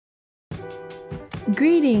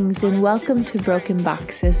Greetings and welcome to Broken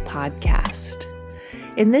Boxes podcast.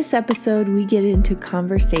 In this episode, we get into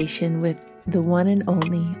conversation with the one and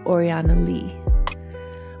only Oriana Lee.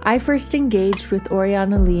 I first engaged with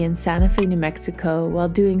Oriana Lee in Santa Fe, New Mexico while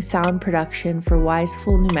doing sound production for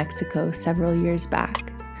Wiseful, New Mexico several years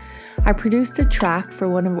back. I produced a track for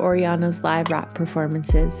one of Oriana's live rap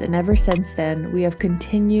performances, and ever since then, we have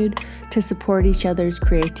continued to support each other's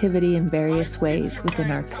creativity in various ways within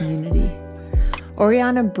our community.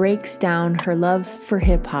 Oriana breaks down her love for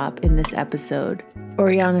hip-hop in this episode.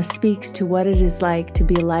 Oriana speaks to what it is like to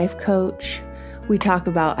be a life coach. We talk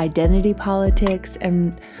about identity politics,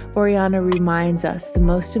 and Oriana reminds us the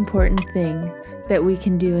most important thing that we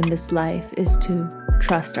can do in this life is to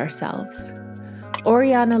trust ourselves.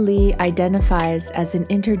 Oriana Lee identifies as an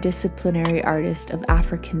interdisciplinary artist of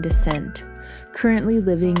African descent, currently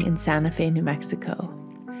living in Santa Fe, New Mexico.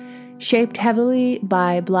 Shaped heavily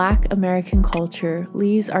by Black American culture,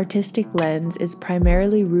 Lee's artistic lens is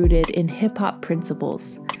primarily rooted in hip-hop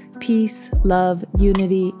principles: peace, love,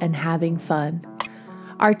 unity, and having fun.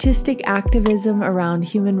 Artistic activism around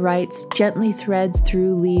human rights gently threads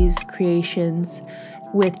through Lee's creations,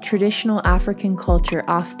 with traditional African culture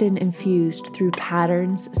often infused through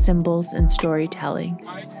patterns, symbols, and storytelling.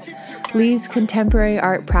 Lee's contemporary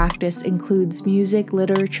art practice includes music,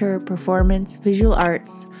 literature, performance, visual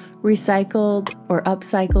arts, recycled or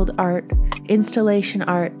upcycled art, installation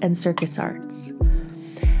art, and circus arts.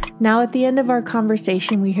 Now, at the end of our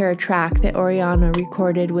conversation, we hear a track that Oriana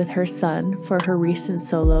recorded with her son for her recent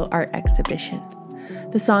solo art exhibition.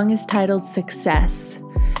 The song is titled Success,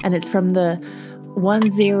 and it's from the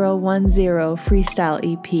 1010 Freestyle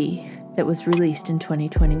EP that was released in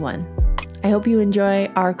 2021. I hope you enjoy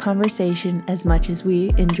our conversation as much as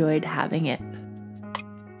we enjoyed having it.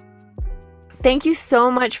 Thank you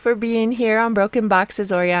so much for being here on Broken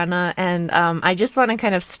Boxes, Oriana. And I just want to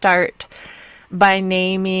kind of start by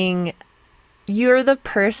naming, you're the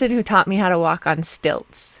person who taught me how to walk on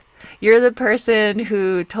stilts. You're the person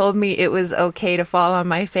who told me it was okay to fall on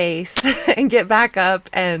my face and get back up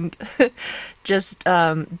and just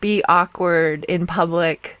be awkward in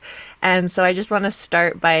public. And so I just want to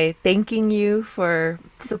start by thanking you for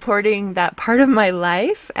supporting that part of my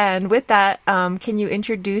life. And with that, can you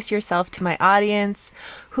introduce yourself to my audience,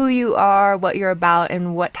 who you are, what you're about,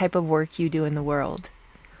 and what type of work you do in the world?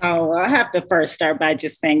 Oh, I have to first start by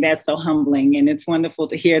just saying that's so humbling, and it's wonderful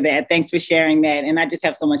to hear that. Thanks for sharing that. And I just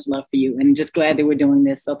have so much love for you and just glad that we're doing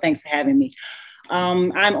this. So thanks for having me.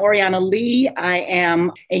 I'm Oriana Lee. I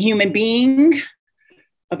am a human being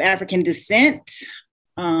of African descent.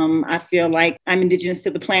 I feel like I'm indigenous to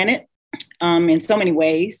the planet in so many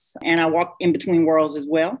ways, and I walk in between worlds as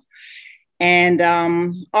well. And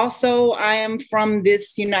also, I am from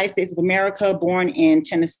this United States of America, born in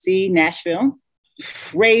Tennessee, Nashville.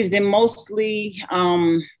 Raised in mostly,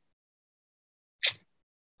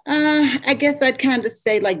 I guess I'd kind of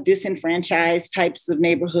say like disenfranchised types of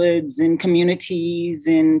neighborhoods and communities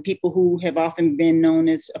and people who have often been known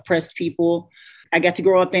as oppressed people. I got to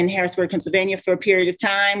grow up in Harrisburg, Pennsylvania for a period of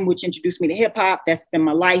time, which introduced me to hip hop. That's been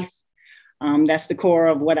my life. That's the core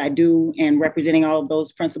of what I do, and representing all of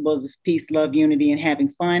those principles of peace, love, unity, and having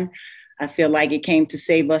fun. I feel like it came to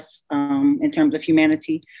save us in terms of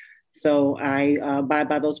humanity. So I abide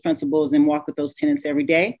by those principles and walk with those tenets every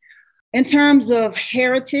day. In terms of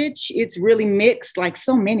heritage, it's really mixed, like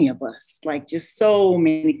so many of us, like just so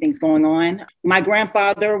many things going on. My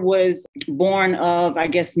grandfather was born of, I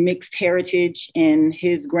guess, mixed heritage, and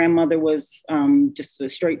his grandmother was just a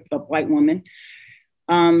straight up white woman.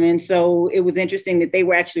 And so it was interesting that they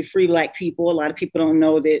were actually free Black people. A lot of people don't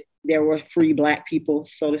know that there were free Black people,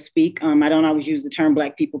 so to speak. I don't always use the term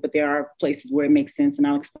Black people, but there are places where it makes sense, and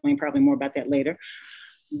I'll explain probably more about that later.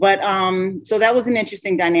 But so that was an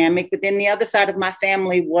interesting dynamic. But then the other side of my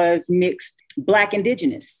family was mixed Black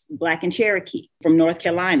indigenous, Black and Cherokee from North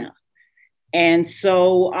Carolina. And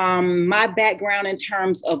so my background in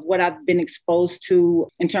terms of what I've been exposed to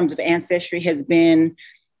in terms of ancestry has been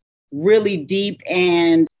really deep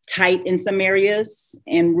and tight in some areas,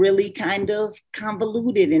 and really kind of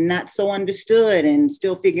convoluted and not so understood, and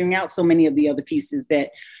still figuring out so many of the other pieces that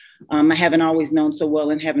I haven't always known so well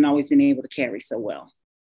and haven't always been able to carry so well.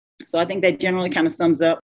 So I think that generally kind of sums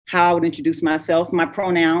up how I would introduce myself. My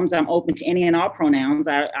pronouns, I'm open to any and all pronouns.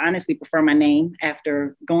 I honestly prefer my name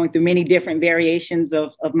after going through many different variations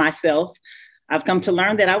of myself. I've come to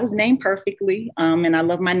learn that I was named perfectly, and I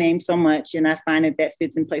love my name so much, and I find that that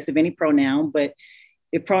fits in place of any pronoun. But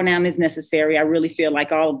if pronoun is necessary, I really feel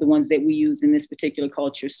like all of the ones that we use in this particular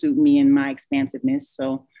culture suit me and my expansiveness.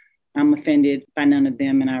 So I'm offended by none of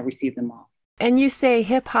them, and I receive them all. And you say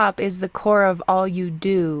hip hop is the core of all you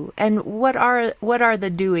do. And what are the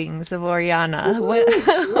doings of Oriana? What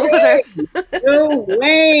are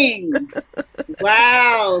Doings.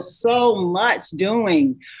 Wow, so much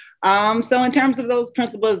doing. So in terms of those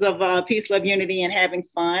principles of peace, love, unity, and having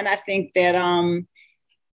fun, I think that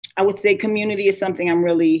I would say community is something I'm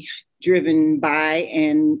really driven by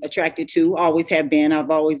and attracted to, always have been. I've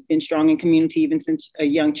always been strong in community. Even since a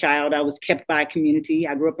young child, I was kept by community.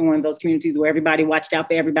 I grew up in one of those communities where everybody watched out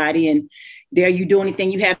for everybody. And dare you do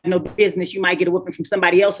anything you have no business, you might get a whooping from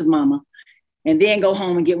somebody else's mama and then go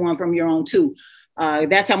home and get one from your own too.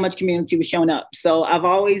 That's how much community was showing up. So I've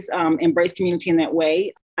always embraced community in that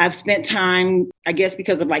way. I've spent time, I guess,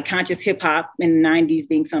 because of like conscious hip hop in the 90s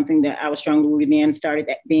being something that I was strongly rooted in, started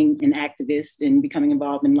being an activist and becoming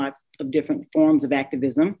involved in lots of different forms of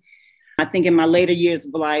activism. I think in my later years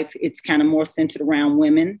of life, it's kind of more centered around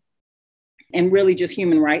women and really just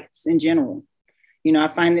human rights in general. You know, I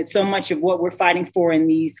find that so much of what we're fighting for in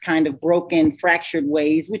these kind of broken, fractured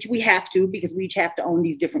ways, which we have to, because we each have to own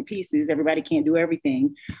these different pieces. Everybody can't do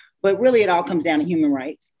everything. But really, it all comes down to human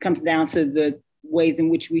rights, comes down to the ways in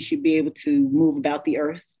which we should be able to move about the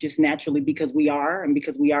earth just naturally because we are, and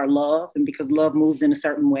because we are love, and because love moves in a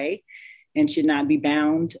certain way and should not be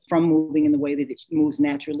bound from moving in the way that it moves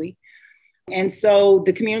naturally. And so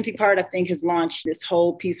the community part, I think, has launched this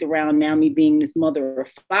whole piece around now me being this mother of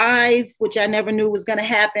 5, which I never knew was going to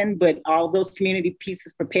happen, but all those community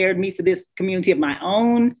pieces prepared me for this community of my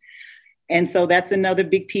own. And so that's another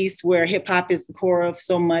big piece where hip hop is the core of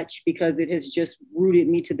so much, because it has just rooted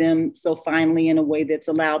me to them so finely in a way that's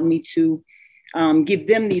allowed me to give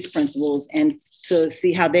them these principles and to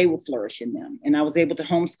see how they will flourish in them. And I was able to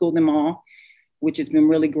homeschool them all, which has been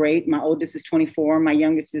really great. My oldest is 24, my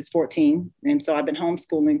youngest is 14. And so I've been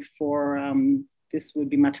homeschooling for, this would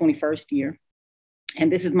be my 21st year. And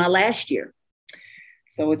this is my last year.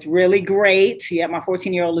 So it's really great. Yeah, my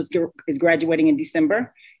 14-year-old is graduating in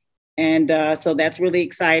December. And so that's really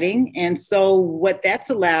exciting. And so what that's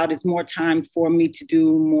allowed is more time for me to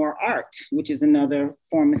do more art, which is another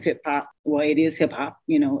form of hip hop. Well, it is hip hop,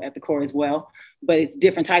 you know, at the core as well, but it's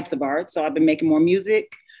different types of art. So I've been making more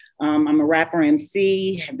music. I'm a rapper,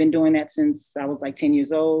 MC. I've been doing that since I was like 10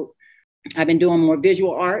 years old. I've been doing more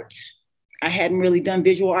visual art. I hadn't really done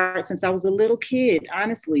visual art since I was a little kid.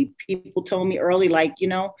 Honestly, people told me early, like, you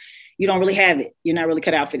know, you don't really have it. You're not really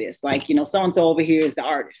cut out for this. Like, you know, so-and-so over here is the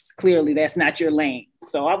artist. Clearly, that's not your lane.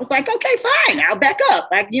 So I was like, okay, fine. I'll back up.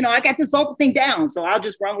 Like, you know, I got this vocal thing down, so I'll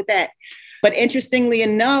just run with that. But interestingly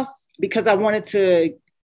enough, because I wanted to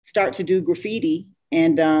start to do graffiti,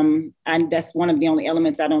 and that's one of the only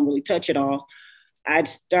elements I don't really touch at all, I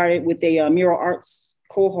started with a mural arts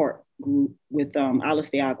cohort group with Alas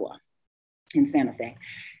de Agua in Santa Fe.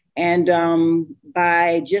 And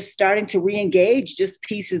by just starting to re-engage just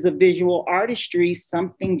pieces of visual artistry,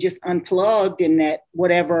 something just unplugged in that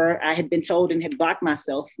whatever I had been told and had blocked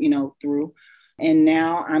myself, you know, through. And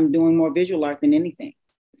now I'm doing more visual art than anything.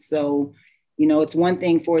 So, you know, it's one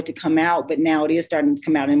thing for it to come out, but now it is starting to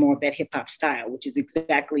come out in more of that hip hop style, which is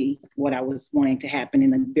exactly what I was wanting to happen in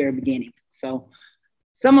the very beginning. So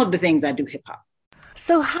some of the things I do hip hop.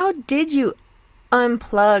 So how did you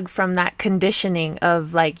unplug from that conditioning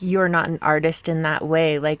of like you're not an artist in that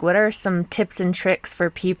way? Like, what are some tips and tricks for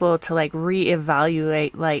people to like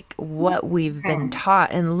reevaluate like what we've been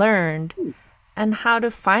taught and learned, and how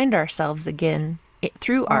to find ourselves again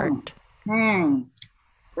through art?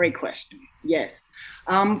 Great question. Yes.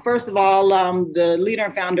 First of all, the leader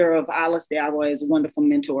and founder of Alas de Agua is a wonderful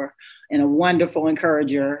mentor and a wonderful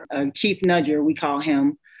encourager, a chief nudger, we call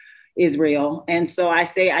him, Israel. And so I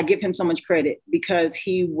give him so much credit because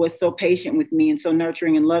he was so patient with me and so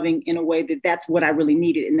nurturing and loving in a way that that's what I really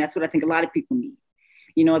needed. And that's what I think a lot of people need.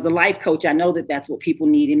 You know, as a life coach, I know that that's what people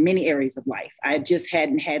need in many areas of life. I just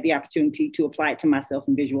hadn't had the opportunity to apply it to myself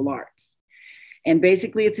in visual arts. And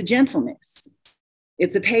basically, it's a gentleness.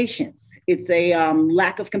 It's a patience. It's a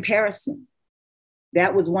lack of comparison.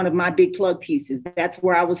 That was one of my big plug pieces. That's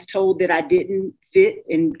where I was told that I didn't fit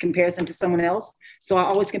in comparison to someone else. So I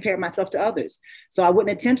always compared myself to others. So I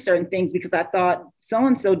wouldn't attempt certain things because I thought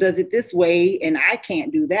so-and-so does it this way and I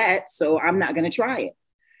can't do that. So I'm not going to try it.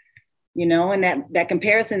 You know, and that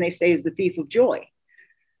comparison, they say, is the thief of joy.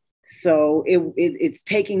 So it's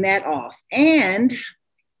taking that off and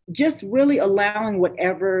just really allowing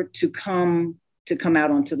whatever to come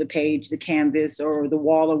out onto the page, the canvas or the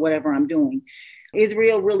wall or whatever I'm doing.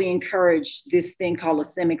 Israel really encouraged this thing called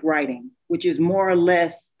asemic writing, which is more or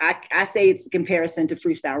less, I say it's a comparison to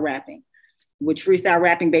freestyle rapping, which freestyle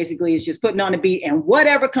rapping basically is just putting on a beat and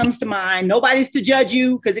whatever comes to mind, nobody's to judge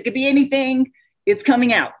you because it could be anything, it's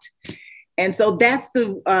coming out. And so that's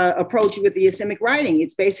the approach with the Yosemite writing.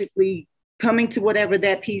 It's basically coming to whatever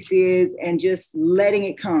that piece is and just letting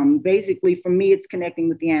it come. Basically, for me, it's connecting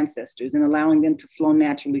with the ancestors and allowing them to flow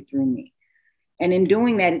naturally through me. And in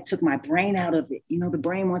doing that, it took my brain out of it. You know, the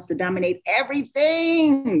brain wants to dominate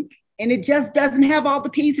everything, and it just doesn't have all the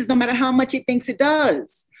pieces, no matter how much it thinks it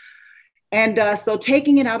does. And so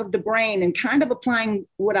taking it out of the brain and kind of applying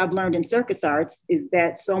what I've learned in circus arts is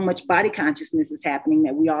that so much body consciousness is happening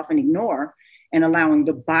that we often ignore, and allowing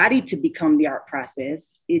the body to become the art process,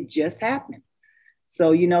 it just happened.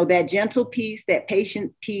 So, you know, that gentle piece, that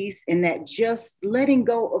patient piece, and that just letting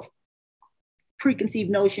go of preconceived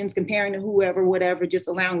notions, comparing to whoever, whatever, just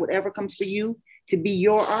allowing whatever comes for you to be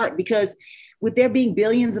your art. Because with there being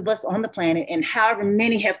billions of us on the planet, and however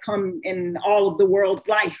many have come in all of the world's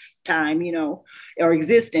lifetime, you know, or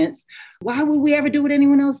existence, why would we ever do what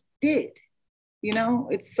anyone else did? You know,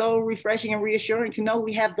 it's so refreshing and reassuring to know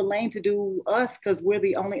we have the lane to do us, because we're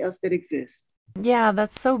the only us that exists. Yeah,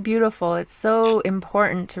 that's so beautiful. It's so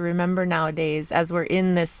important to remember nowadays as we're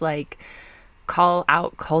in this like call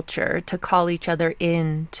out culture to call each other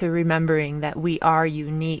in to remembering that we are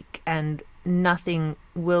unique and nothing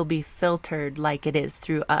will be filtered like it is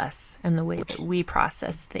through us and the way that we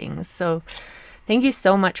process things. So thank you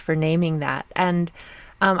so much for naming that. And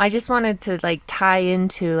I just wanted to like tie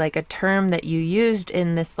into like a term that you used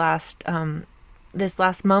in this last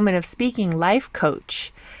moment of speaking, life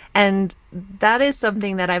coach. And that is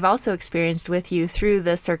something that I've also experienced with you through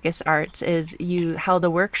the circus arts. Is you held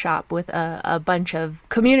a workshop with a bunch of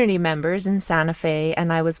community members in Santa Fe,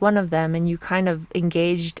 and I was one of them, and you kind of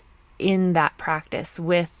engaged in that practice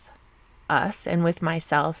with us and with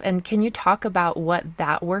myself. And can you talk about what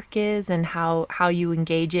that work is and how you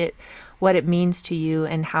engage it, what it means to you,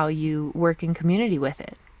 and how you work in community with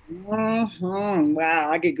it? Mm-hmm. Wow,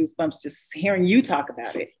 I get goosebumps just hearing you talk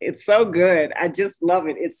about it. It's so good. I just love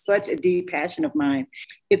it. It's such a deep passion of mine.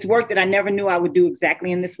 It's work that I never knew I would do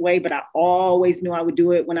exactly in this way, but I always knew I would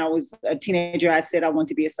do it. When I was a teenager, I said I wanted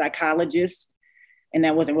to be a psychologist, and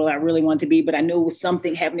that wasn't what I really wanted to be, but I knew it was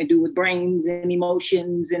something having to do with brains and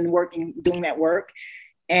emotions and doing that work.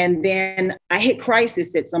 And then I hit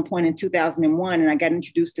crisis at some point in 2001, and I got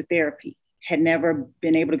introduced to therapy. Had never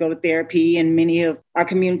been able to go to therapy in many of our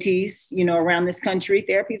communities, you know, around this country.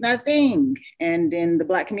 Therapy is not a thing. And in the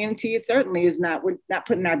Black community, it certainly is not. We're not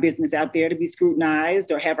putting our business out there to be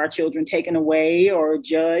scrutinized or have our children taken away or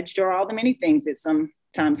judged or all the many things that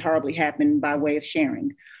sometimes horribly happen by way of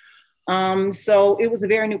sharing. So it was a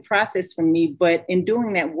very new process for me. But in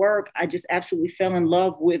doing that work, I just absolutely fell in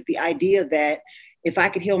love with the idea that if I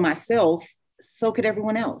could heal myself, so could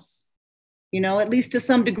everyone else. You know, at least to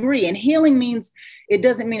some degree. And healing means, it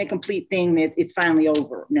doesn't mean a complete thing that it's finally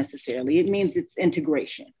over necessarily. It means it's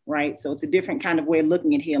integration, right? So it's a different kind of way of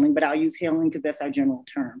looking at healing, but I'll use healing because that's our general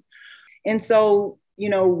term. And so, you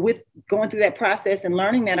know, with going through that process and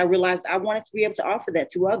learning that, I realized I wanted to be able to offer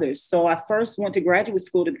that to others. So I first went to graduate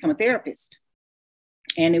school to become a therapist.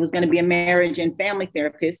 And it was going to be a marriage and family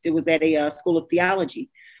therapist. It was at a school of theology.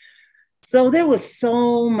 So there was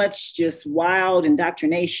so much just wild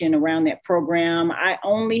indoctrination around that program. I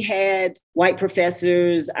only had white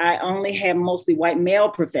professors. I only had mostly white male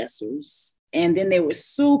professors. And then they were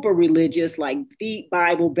super religious, like deep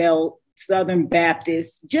Bible Belt, Southern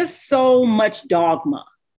Baptist, just so much dogma,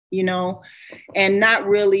 you know, and not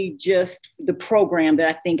really just the program that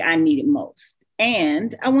I think I needed most.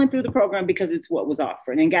 And I went through the program because it's what was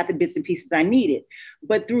offered and got the bits and pieces I needed.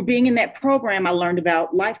 But through being in that program, I learned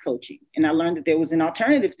about life coaching, and I learned that there was an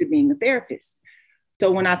alternative to being a therapist. So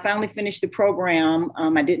when I finally finished the program,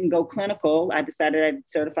 I didn't go clinical. I decided I'd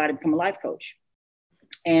certify to become a life coach.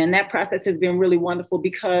 And that process has been really wonderful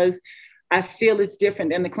because I feel it's different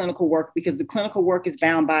than the clinical work, because the clinical work is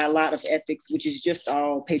bound by a lot of ethics, which is just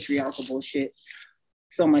all patriarchal bullshit,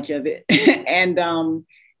 so much of it. And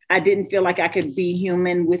I didn't feel like I could be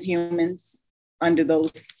human with humans under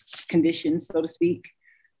those conditions, so to speak.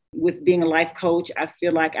 With being a life coach, I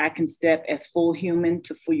feel like I can step as full human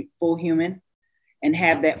to full human and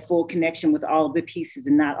have that full connection with all of the pieces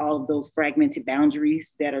and not all of those fragmented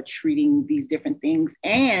boundaries that are treating these different things.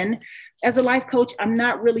 And as a life coach, I'm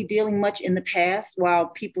not really dealing much in the past, while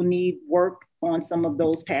people need work on some of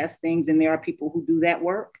those past things, and there are people who do that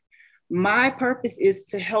work. My purpose is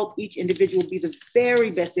to help each individual be the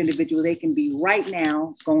very best individual they can be right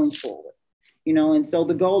now going forward, you know? And so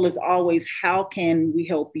the goal is always, how can we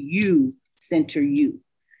help you center you?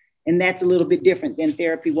 And that's a little bit different than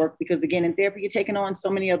therapy work, because again, in therapy, you're taking on so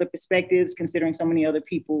many other perspectives, considering so many other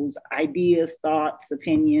people's ideas, thoughts,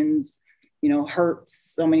 opinions, you know,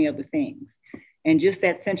 hurts, so many other things. And just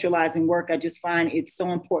that centralizing work, I just find it's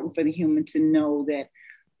so important for the human to know that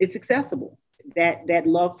it's accessible. That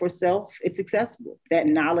love for self, it's accessible. That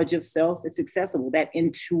knowledge of self, it's accessible. That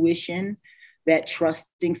intuition, that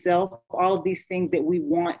trusting self, all of these things that we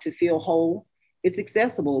want to feel whole, it's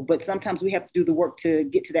accessible. But sometimes we have to do the work to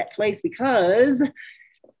get to that place because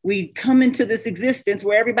we come into this existence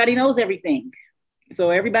where everybody knows everything. So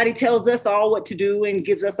everybody tells us all what to do and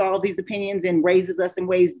gives us all these opinions and raises us in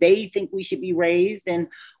ways they think we should be raised, and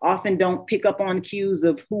often don't pick up on cues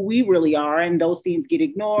of who we really are. And those things get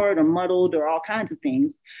ignored or muddled or all kinds of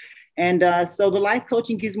things. And so the life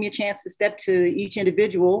coaching gives me a chance to step to each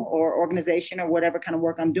individual or organization or whatever kind of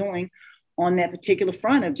work I'm doing on that particular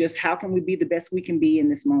front of just how can we be the best we can be in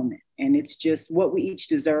this moment. And it's just what we each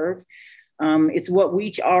deserve. It's what we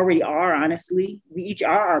each already are, honestly. We each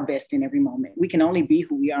are our best in every moment. We can only be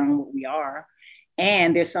who we are and what we are.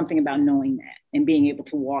 And there's something about knowing that and being able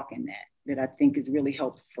to walk in that I think is really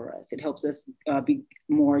helpful for us. It helps us be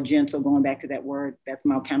more gentle, going back to that word. That's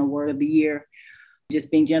my kind of word of the year. Just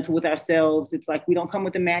being gentle with ourselves. It's like we don't come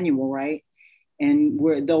with a manual, right? And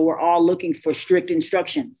though we're all looking for strict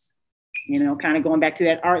instructions, kind of going back to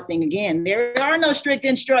that art thing again. There are no strict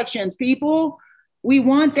instructions, people. We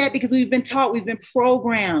want that because we've been taught, we've been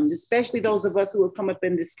programmed, especially those of us who have come up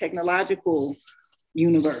in this technological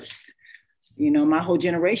universe. My whole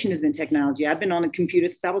generation has been technology. I've been on a computer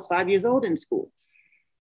since I was 5 years old in school.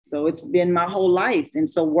 So it's been my whole life. And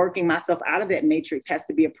so working myself out of that matrix has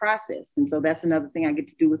to be a process. And so that's another thing I get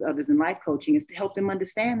to do with others in life coaching, is to help them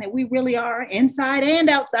understand that we really are inside and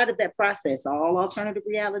outside of that process, all alternative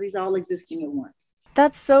realities, all existing at once.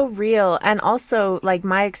 That's so real. And also, like,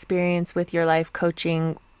 my experience with your life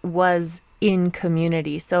coaching was in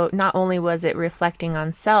community. So not only was it reflecting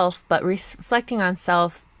on self, but reflecting on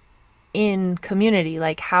self in community.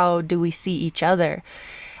 Like, how do we see each other?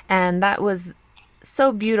 And that was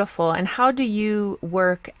so beautiful. And how do you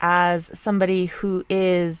work as somebody who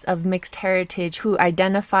is of mixed heritage, who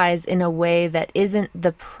identifies in a way that isn't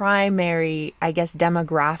the primary, I guess,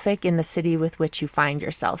 demographic in the city with which you find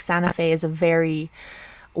yourself? Santa Fe is a very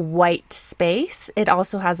white space. It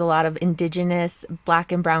also has a lot of indigenous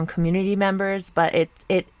Black and brown community members, but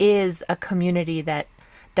it is a community that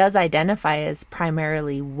does identify as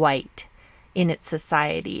primarily white in its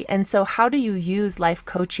society. And so how do you use life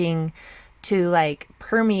coaching to like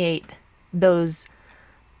permeate those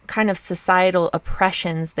kind of societal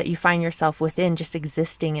oppressions that you find yourself within, just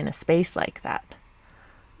existing in a space like that?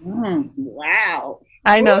 Wow.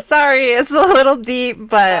 I know, sorry, it's a little deep,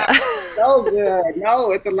 but so good.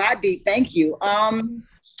 No, it's a lot deep. Thank you. I'm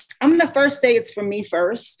gonna first say it's for me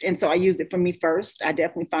first, and so I use it for me first. I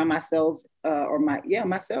definitely find myself,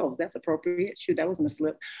 myself. That's appropriate. Shoot, that wasn't a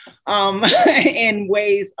slip. In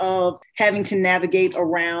ways of having to navigate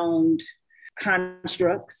around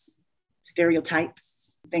constructs,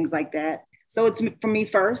 stereotypes, things like that. So it's for me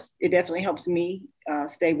first. It definitely helps me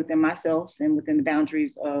stay within myself and within the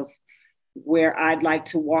boundaries of where I'd like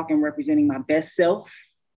to walk in representing my best self,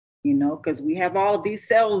 because we have all of these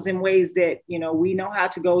selves in ways that, we know how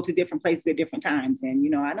to go to different places at different times. And,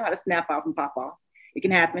 I know how to snap off and pop off. It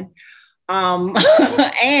can happen.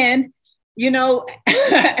 And,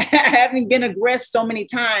 having been aggressed so many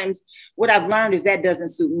times, what I've learned is that doesn't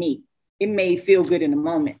suit me. It may feel good in the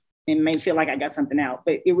moment. It may feel like I got something out,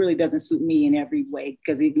 but it really doesn't suit me in every way,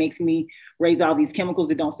 because it makes me raise all these chemicals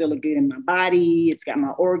that don't feel good in my body. It's got my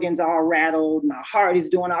organs all rattled. My heart is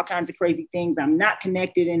doing all kinds of crazy things. I'm not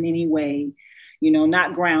connected in any way,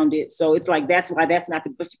 not grounded. So it's like, that's why that's not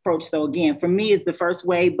the best approach. So again, for me is the first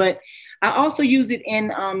way, but I also use it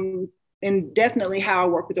in definitely how I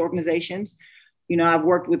work with organizations. I've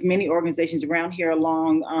worked with many organizations around here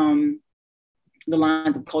along the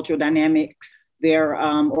lines of cultural dynamics, their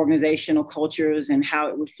organizational cultures and how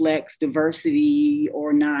it reflects diversity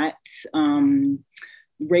or not,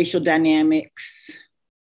 racial dynamics,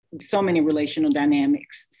 so many relational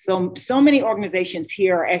dynamics. So many organizations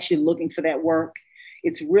here are actually looking for that work.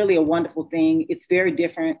 It's really a wonderful thing. It's very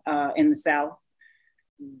different in the South.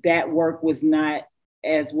 That work was not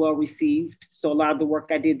as well received. So a lot of the work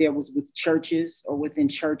I did there was with churches or within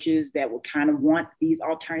churches that would kind of want these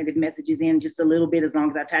alternative messages in just a little bit, as long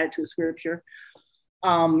as I tied it to a scripture,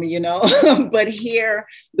 but here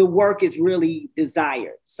the work is really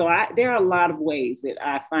desired. So there are a lot of ways that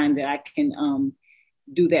I find that I can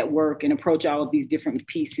do that work and approach all of these different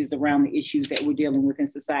pieces around the issues that we're dealing with in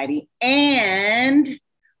society. And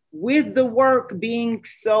with the work being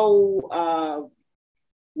so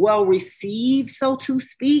well received, so to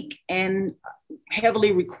speak, and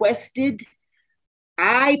heavily requested,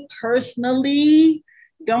 I personally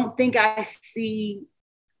don't think I see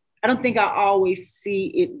I don't think I always see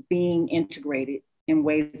it being integrated in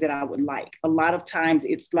ways that I would like. A lot of times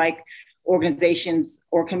it's like organizations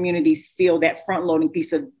or communities feel that front loading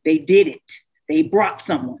piece of they did it. They brought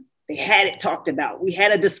someone, they had it talked about. We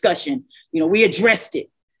had a discussion, we addressed it.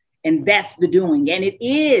 And that's the doing. And it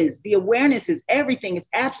is, the awareness is everything. It's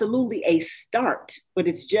absolutely a start, but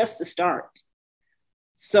it's just a start.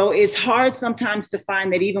 So it's hard sometimes to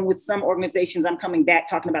find that even with some organizations, I'm coming back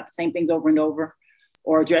talking about the same things over and over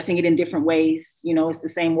or addressing it in different ways. It's the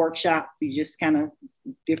same workshop. You just kind of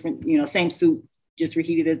different, same soup, just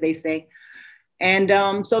reheated, as they say. And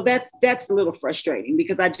so that's a little frustrating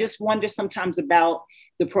because I just wonder sometimes about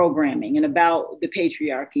the programming and about the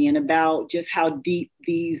patriarchy and about just how deep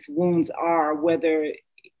these wounds are, whether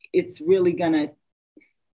the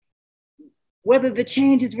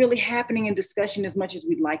change is really happening in discussion as much as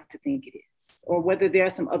we'd like to think it is, or whether there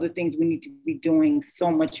are some other things we need to be doing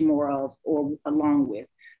so much more of or along with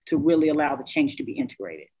to really allow the change to be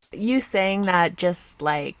integrated. You saying that just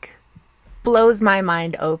like blows my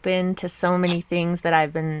mind open to so many things that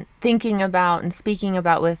I've been thinking about and speaking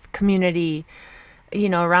about with community,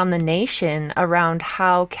 around the nation, around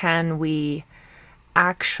how can we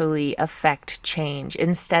actually affect change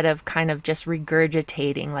instead of kind of just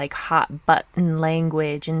regurgitating like hot button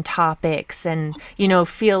language and topics and,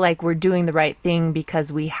 feel like we're doing the right thing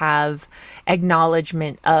because we have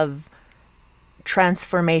acknowledgement of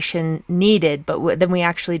transformation needed, but then we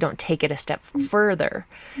actually don't take it a step further.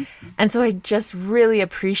 And so I just really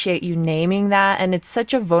appreciate you naming that. And it's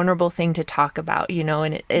such a vulnerable thing to talk about,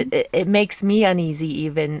 and it makes me uneasy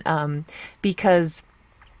even because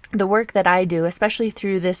the work that I do, especially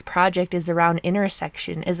through this project, is around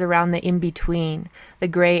intersection, is around the in-between, the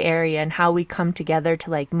gray area, and how we come together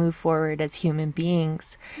to like move forward as human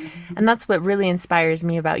beings. Mm-hmm. And that's what really inspires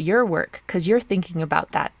me about your work, because you're thinking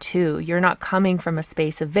about that too. You're not coming from a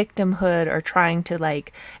space of victimhood or trying to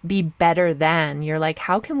like be better than. You're like,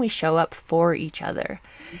 how can we show up for each other?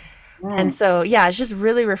 And so, yeah, it's just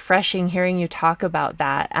really refreshing hearing you talk about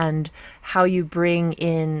that and how you bring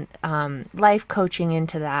in life coaching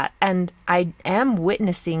into that. And I am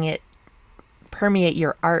witnessing it permeate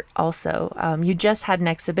your art also. You just had an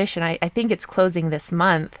exhibition. I think it's closing this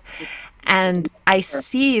month. And I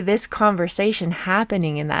see this conversation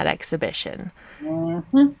happening in that exhibition.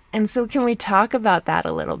 Mm-hmm. And so can we talk about that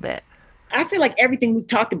a little bit? I feel like everything we've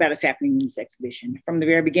talked about is happening in this exhibition from the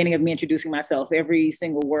very beginning of me introducing myself, every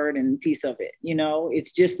single word and piece of it.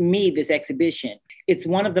 It's just me, this exhibition. It's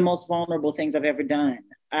one of the most vulnerable things I've ever done.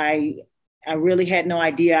 I really had no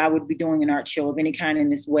idea I would be doing an art show of any kind in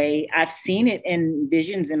this way. I've seen it in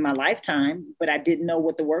visions in my lifetime, but I didn't know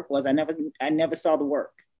what the work was. I never saw the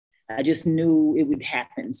work. I just knew it would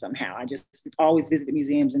happen somehow. I just always visited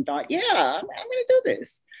museums and thought, yeah, I'm going to do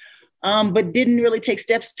this. But didn't really take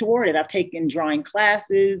steps toward it. I've taken drawing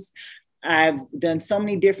classes. I've done so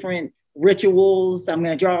many different rituals. I'm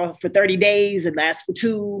going to draw for 30 days. It lasts for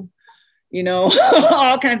 2,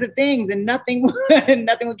 all kinds of things. And nothing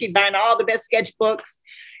would keep buying all the best sketchbooks.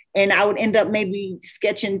 And I would end up maybe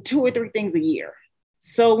sketching 2 or 3 things a year.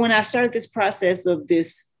 So when I started this process of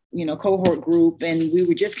this, cohort group, and we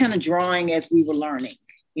were just kind of drawing as we were learning.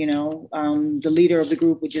 The leader of the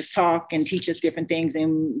group would just talk and teach us different things.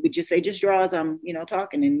 And we'd just say, just draw as I'm,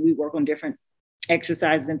 talking. And we work on different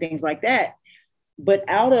exercises and things like that. But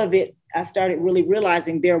out of it, I started really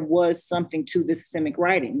realizing there was something to the systemic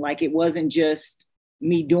writing. Like it wasn't just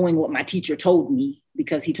me doing what my teacher told me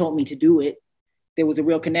because he told me to do it. There was a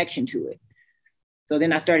real connection to it. So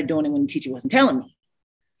then I started doing it when the teacher wasn't telling me.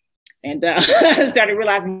 And I started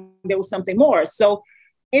realizing there was something more. So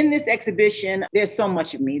in this exhibition, there's so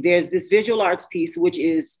much of me. There's this visual arts piece, which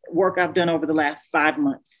is work I've done over the last 5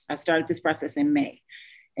 months. I started this process in May.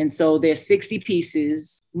 And so there's 60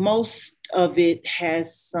 pieces. Most of it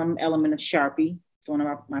has some element of Sharpie. It's one of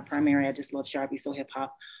my primary, I just love Sharpie, so hip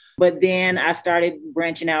hop. But then I started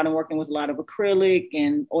branching out and working with a lot of acrylic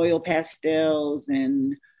and oil pastels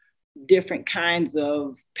and different kinds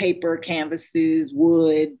of paper, canvases,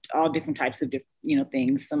 wood, all different types of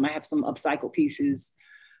things. I have some upcycle pieces.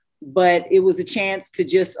 But it was a chance to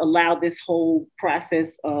just allow this whole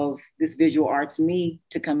process of this visual arts me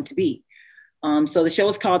to come to be. So the show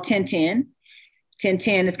is called 1010.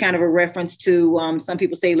 1010 is kind of a reference to, some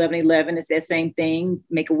people say 1111. It's that same thing,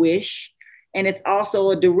 make a wish. And it's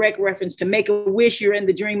also a direct reference to make a wish, you're in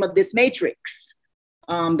the dream of this matrix,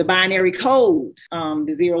 the binary code,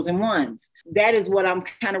 the zeros and ones. That is what I'm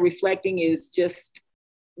kind of reflecting, is just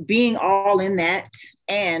being all in that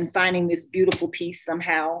and finding this beautiful piece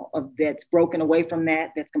somehow that's broken away from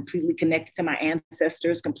that, that's completely connected to my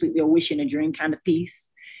ancestors, completely a wish and a dream kind of piece.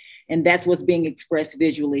 And that's what's being expressed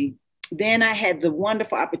visually. Then I had the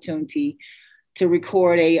wonderful opportunity to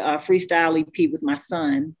record a freestyle EP with my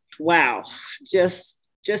son. Wow, just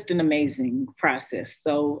an amazing process.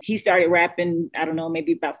 So he started rapping, I don't know,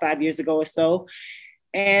 maybe about 5 years ago or so.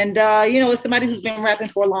 And, as somebody who's been rapping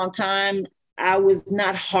for a long time, I was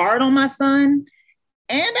not hard on my son.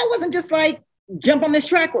 And I wasn't just like, jump on this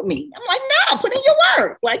track with me. I'm like, no, put in your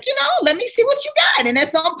work. Like, let me see what you got. And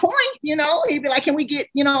at some point, he'd be like, can we get,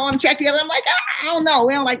 on track together? I'm like, I don't know.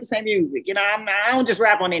 We don't like the same music. I don't just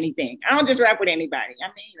rap on anything. I don't just rap with anybody. I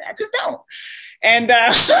mean, I just don't. And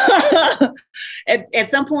at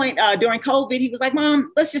some point during COVID, he was like,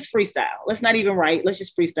 Mom, let's just freestyle. Let's not even write. Let's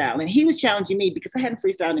just freestyle. And he was challenging me because I hadn't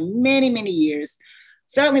freestyled in many, many years.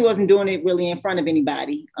 Certainly wasn't doing it really in front of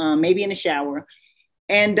anybody, maybe in the shower.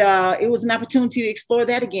 And it was an opportunity to explore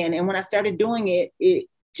that again. And when I started doing it, it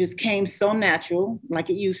just came so natural, like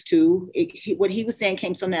it used to. What he was saying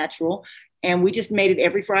came so natural. And we just made it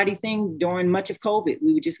every Friday thing during much of COVID.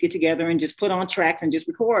 We would just get together and just put on tracks and just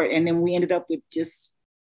record. And then we ended up with just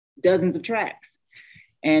dozens of tracks.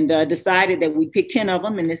 And decided that we pick 10 of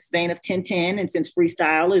them in this vein of 10-10. And since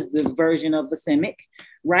freestyle is the version of Vasemic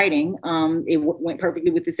writing, it went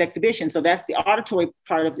perfectly with this exhibition. So that's the auditory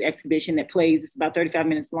part of the exhibition that plays. It's about 35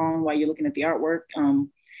 minutes long while you're looking at the artwork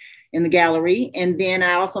in the gallery. And then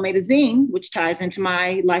I also made a zine, which ties into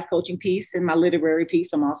my life coaching piece and my literary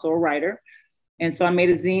piece. I'm also a writer. And so I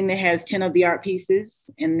made a zine that has 10 of the art pieces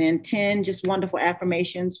and then 10 just wonderful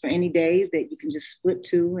affirmations for any day that you can just flip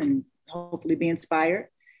to and hopefully be inspired.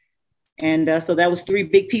 And so that was 3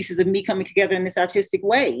 big pieces of me coming together in this artistic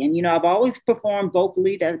way. And, I've always performed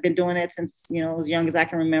vocally. I've been doing that since, as young as I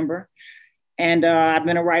can remember. And I've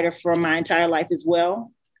been a writer for my entire life as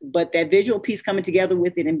well. But that visual piece coming together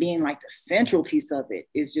with it and being like the central piece of it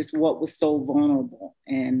is just what was so vulnerable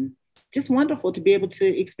and just wonderful to be able to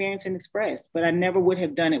experience and express. But I never would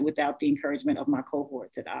have done it without the encouragement of my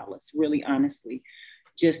cohorts at Atlas, really honestly,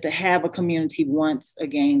 just to have a community once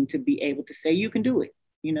again to be able to say, you can do it.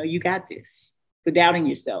 You got this, for doubting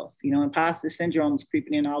yourself. Imposter syndrome is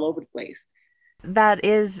creeping in all over the place. That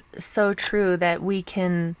is so true, that we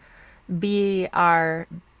can be our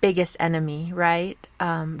biggest enemy, right?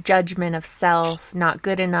 Judgment of self, not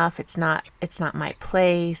good enough. It's not my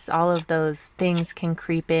place. All of those things can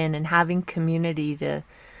creep in, and having community to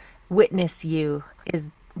witness you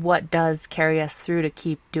is what does carry us through to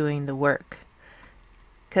keep doing the work.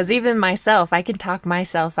 Because even myself, I can talk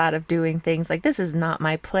myself out of doing things like, this is not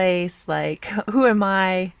my place. Like, who am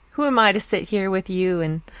I? Who am I to sit here with you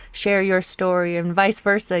and share your story, and vice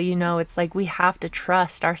versa? It's like we have to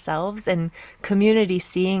trust ourselves, and community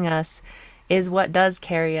seeing us is what does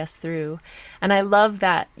carry us through. And I love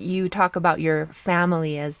that you talk about your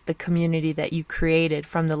family as the community that you created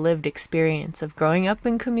from the lived experience of growing up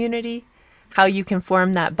in community, how you can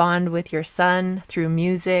form that bond with your son through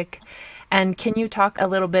music. And can you talk a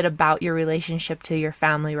little bit about your relationship to your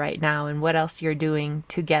family right now and what else you're doing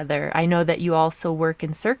together? I know that you also work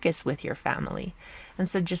in circus with your family. And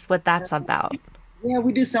so just what that's about. Yeah,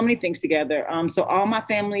 we do so many things together. So all my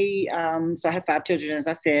family, so I have 5 children, as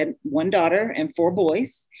I said, 1 daughter and 4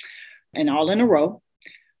 boys, and all in a row.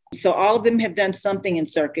 So all of them have done something in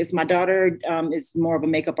circus. My daughter is more of a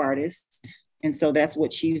makeup artist. And so that's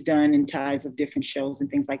what she's done in ties of different shows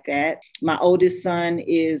and things like that. My oldest son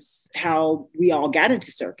is how we all got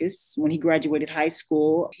into circus. When he graduated high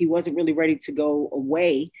school, he wasn't really ready to go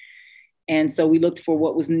away. And so we looked for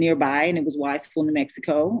what was nearby, and it was Wiseful, New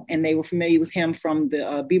Mexico. And they were familiar with him from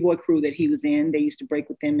the B-boy crew that he was in. They used to break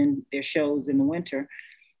with them in their shows in the winter.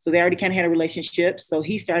 So they already kind of had a relationship. So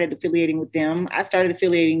he started affiliating with them. I started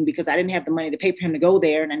affiliating because I didn't have the money to pay for him to go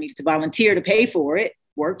there, and I needed to volunteer to pay for it,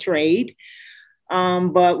 work trade.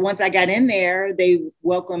 But once I got in there, they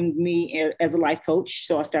welcomed me as a life coach.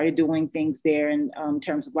 So I started doing things there in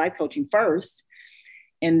terms of life coaching first.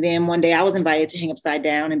 And then one day I was invited to hang upside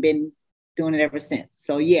down and been doing it ever since.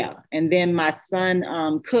 So yeah. And then my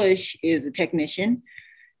son, Kush, is a technician.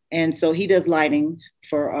 And so he does lighting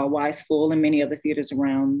for Wiseful and many other theaters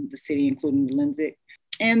around the city, including the Lindsay.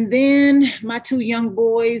 And then my 2 young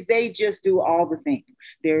boys, they just do all the things.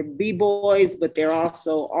 They're B-boys, but they're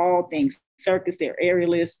also all things circus. They're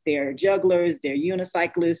aerialists, they're jugglers, they're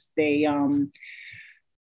unicyclists, they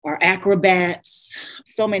are acrobats,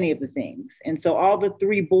 so many of the things. And so all the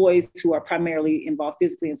 3 boys who are primarily involved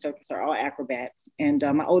physically in circus are all acrobats. And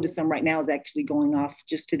my oldest son right now is actually going off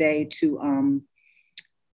just today to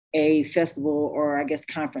a festival, or I guess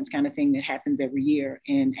conference kind of thing that happens every year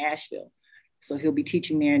in Asheville. So he'll be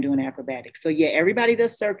teaching there and doing acrobatics. So yeah, everybody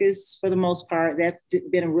does circus for the most part. That's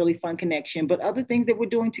been a really fun connection. But other things that we're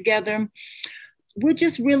doing together, we're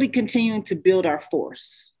just really continuing to build our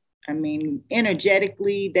force. I mean,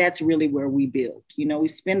 energetically, that's really where we build. You know, we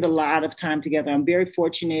spend a lot of time together. I'm very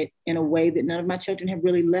fortunate in a way that none of my children have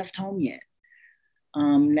really left home yet.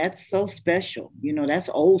 That's so special. You know, that's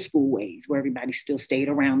old school ways where everybody still stayed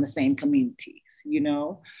around the same communities, you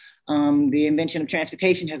know. The invention of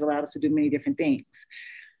transportation has allowed us to do many different things.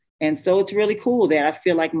 And so it's really cool that I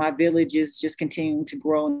feel like my village is just continuing to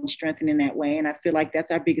grow and strengthen in that way. And I feel like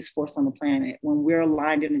that's our biggest force on the planet. When we're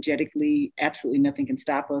aligned energetically, absolutely nothing can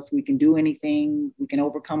stop us. We can do anything. We can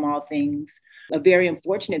overcome all things. A very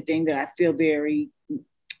unfortunate thing that I feel very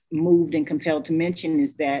moved and compelled to mention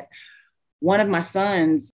is that one of my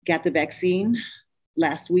sons got the vaccine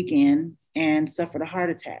last weekend and suffered a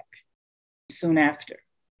heart attack soon after.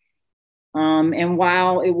 And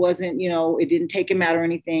while it wasn't, you know, it didn't take him out or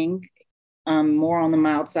anything, more on the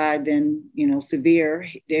mild side than, you know, severe,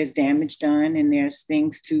 there's damage done and there's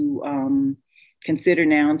things to consider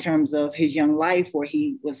now in terms of his young life, where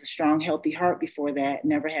he was a strong, healthy heart before that,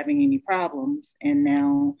 never having any problems. And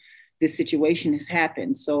now this situation has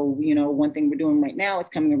happened. So, you know, one thing we're doing right now is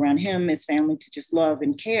coming around him, his family, to just love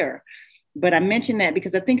and care. But I mention that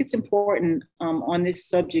because I think it's important on this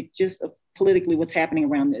subject, just of politically what's happening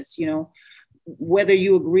around this, you know, whether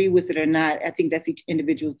you agree with it or not, I think that's each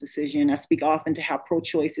individual's decision. I speak often to how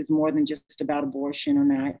pro-choice is more than just about abortion or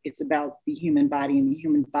not. It's about the human body and the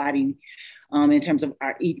human body in terms of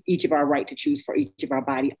each of our right to choose for each of our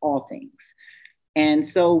body, all things. And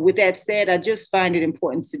so with that said, I just find it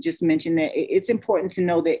important to just mention that it's important to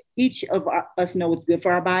know that each of us know what's good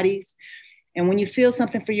for our bodies. And when you feel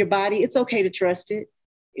something for your body, it's okay to trust it.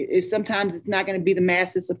 Sometimes it's not going to be the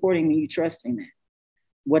masses supporting you trusting that,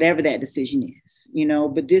 whatever that decision is, you know.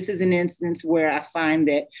 But this is an instance where I find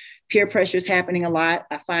that peer pressure is happening a lot.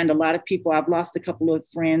 I find a lot of people, I've lost a couple of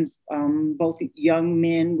friends, both young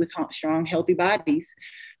men with strong, healthy bodies.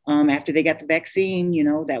 After they got the vaccine, you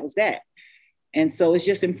know, that was that. And so it's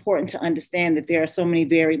just important to understand that there are so many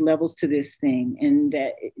varied levels to this thing, and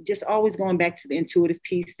that just always going back to the intuitive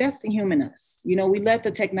piece, that's the human us. You know, we let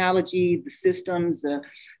the technology, the systems, the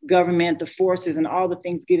government, the forces, and all the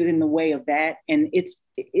things get in the way of that. And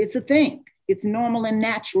it's a thing. It's normal and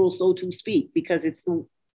natural, so to speak, because it's the,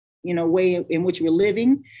 you know, way in which we're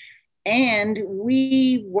living. And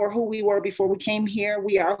we were who we were before we came here.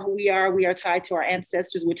 We are who we are. We are tied to our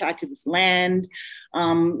ancestors. We're tied to this land.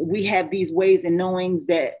 We have these ways and knowings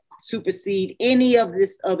that supersede any of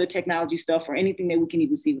this other technology stuff or anything that we can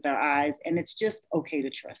even see with our eyes. And it's just okay to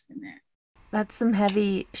trust in that. That's some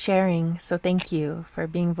heavy sharing. So thank you for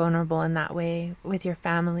being vulnerable in that way with your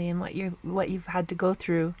family and what you've had to go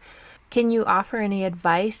through. Can you offer any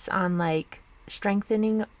advice on like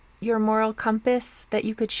strengthening your moral compass that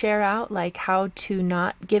you could share out, like how to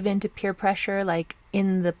not give in to peer pressure, like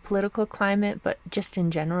in the political climate, but just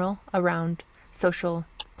in general around social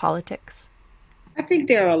politics? I think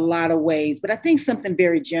there are a lot of ways, but I think something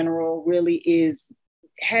very general really is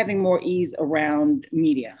having more ease around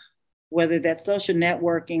media, whether that's social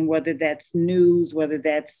networking, whether that's news, whether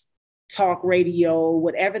that's talk radio,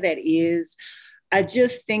 whatever that is. I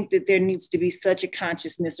just think that there needs to be such a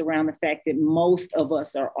consciousness around the fact that most of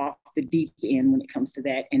us are off the deep end when it comes to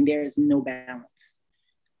that, and there is no balance.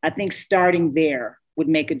 I think starting there would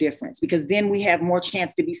make a difference, because then we have more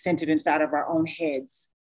chance to be centered inside of our own heads,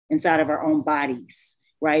 inside of our own bodies,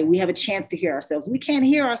 right? We have a chance to hear ourselves. We can't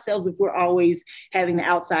hear ourselves if we're always having the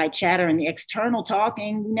outside chatter and the external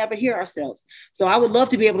talking. We never hear ourselves. So I would love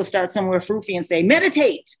to be able to start somewhere floofy and say,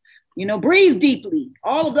 meditate, you know, breathe deeply,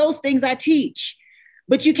 all of those things I teach.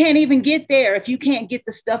 But you can't even get there if you can't get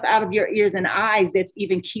the stuff out of your ears and eyes that's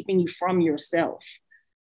even keeping you from yourself,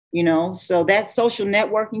 you know? So that social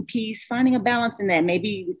networking piece, finding a balance in that,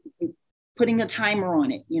 maybe putting a timer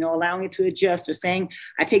on it, you know, allowing it to adjust, or saying,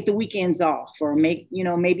 I take the weekends off, or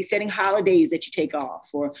maybe setting holidays that you take off,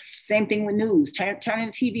 or same thing with news, turning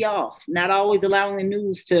the TV off, not always allowing the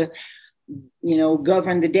news to, you know,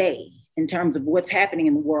 govern the day in terms of what's happening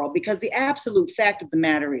in the world. Because the absolute fact of the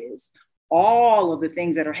matter is, all of the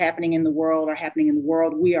things that are happening in the world are happening in the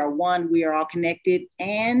world. We are one, we are all connected,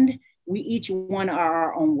 and we each one are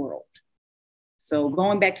our own world. So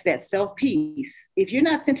going back to that self piece, if you're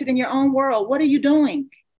not centered in your own world, what are you doing?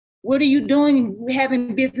 What are you doing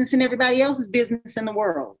having business in everybody else's business in the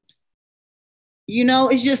world? You know,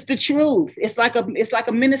 it's just the truth. It's like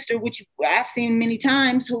a minister, which I've seen many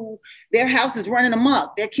times, who their house is running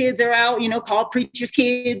amok. Their kids are out, you know, called preachers'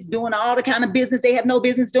 kids, doing all the kind of business they have no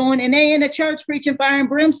business doing. And they in the church preaching fire and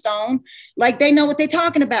brimstone, like they know what they're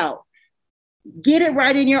talking about. Get it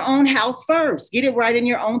right in your own house first. Get it right in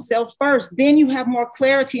your own self first. Then you have more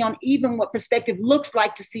clarity on even what perspective looks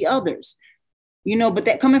like to see others. But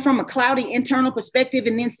that coming from a cloudy internal perspective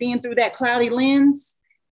and then seeing through that cloudy lens,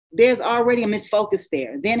 there's already a misfocus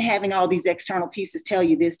there. Then having all these external pieces tell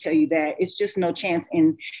you this, tell you that, it's just no chance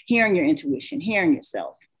in hearing your intuition, hearing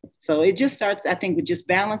yourself. So it just starts, I think, with just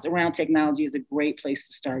balance around technology is a great place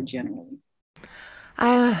to start generally.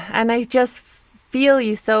 And I just feel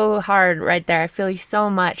you so hard right there. I feel you so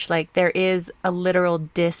much. Like there is a literal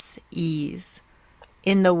dis-ease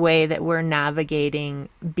in the way that we're navigating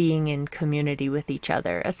being in community with each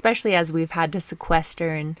other, especially as we've had to sequester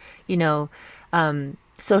and,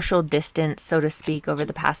 social distance, so to speak, over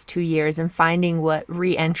the past 2 years, and finding what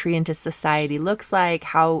re-entry into society looks like,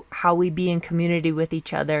 how we be in community with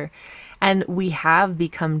each other. And we have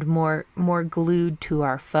become more glued to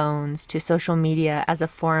our phones, to social media as a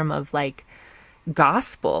form of like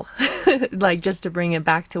gospel, like just to bring it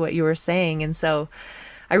back to what you were saying. And so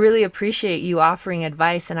I really appreciate you offering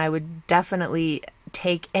advice, and I would definitely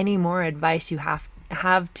take any more advice you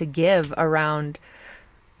have to give around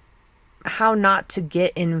how not to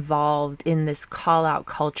get involved in this call out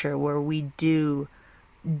culture where we do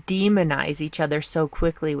demonize each other so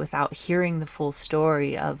quickly without hearing the full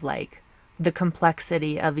story of like the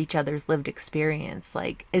complexity of each other's lived experience.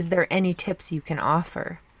 Like, is there any tips you can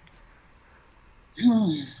offer?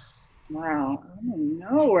 Wow, I don't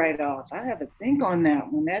know right off. I have to think on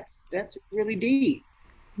that one. That's really deep.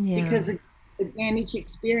 Yeah. Because again, each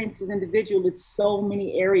experience is individual. It's so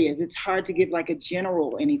many areas. It's hard to give like a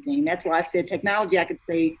general anything. That's why I said technology, I could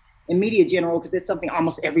say immediate general, because it's something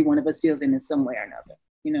almost every one of us deals in some way or another.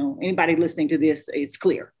 Anybody listening to this, it's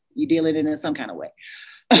clear. You deal in it in some kind of way.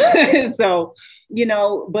 So,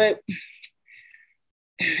 but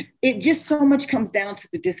it just so much comes down to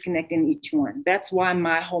the disconnect in each one. That's why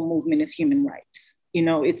my whole movement is human rights.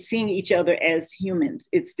 It's seeing each other as humans.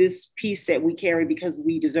 It's this piece that we carry because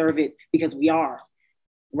we deserve it, because we are,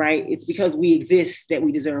 right? It's because we exist that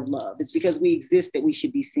we deserve love. It's because we exist that we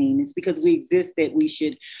should be seen. It's because we exist that we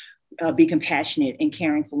should be compassionate and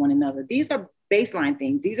caring for one another. These are baseline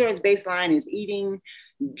things. These are as baseline as eating,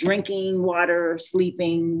 drinking water,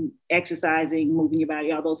 sleeping, exercising, moving your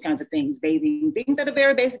body, all those kinds of things, bathing, things that are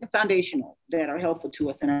very basic and foundational that are helpful to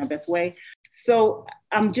us in our best way. So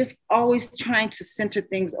I'm just always trying to center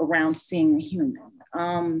things around seeing the human.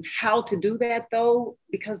 How to do that though,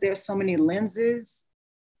 because there are so many lenses,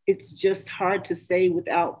 it's just hard to say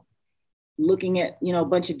without looking at, a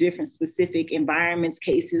bunch of different specific environments,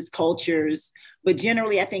 cases, cultures. But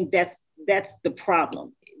generally, I think that's the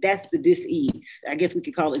problem. That's the dis-ease. I guess we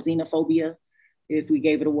could call it xenophobia if we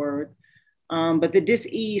gave it a word. But the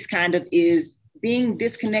dis-ease kind of is being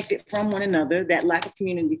disconnected from one another, that lack of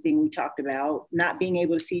community thing we talked about, not being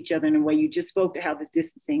able to see each other in a way. You just spoke to how this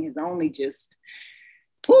distancing is only just,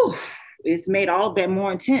 it's made all of that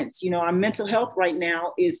more intense. Our mental health right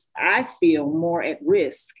now is, I feel, more at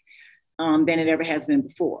risk than it ever has been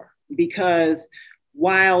before. Because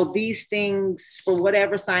while these things, for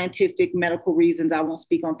whatever scientific, medical reasons, I won't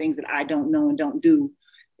speak on things that I don't know and don't do,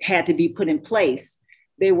 had to be put in place,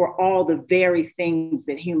 they were all the very things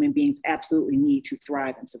that human beings absolutely need to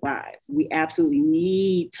thrive and survive. We absolutely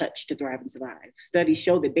need touch to thrive and survive. Studies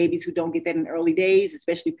show that babies who don't get that in early days,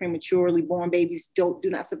 especially prematurely born babies, do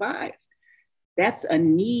not survive. That's a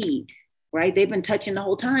need, right? They've been touching the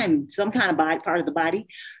whole time, some kind of part of the body,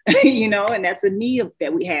 and that's a need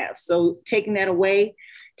that we have. So taking away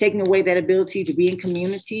that ability to be in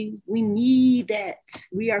community, we need that.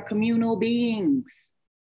 We are communal beings.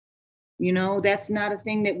 That's not a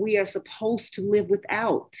thing that we are supposed to live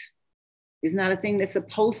without. It's not a thing that's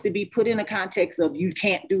supposed to be put in a context of you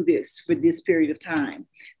can't do this for this period of time.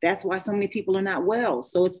 That's why so many people are not well.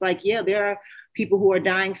 So it's like, yeah, there are people who are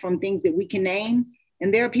dying from things that we can name.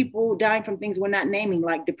 And there are people dying from things we're not naming,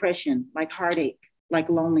 like depression, like heartache, like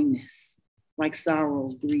loneliness, like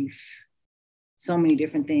sorrow, grief, so many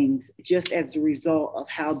different things, just as a result of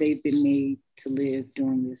how they've been made to live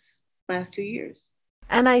during this last 2 years.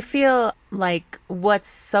 And I feel like what's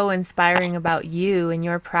so inspiring about you and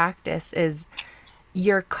your practice is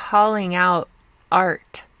you're calling out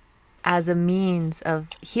art as a means of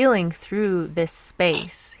healing through this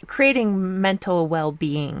space. Creating mental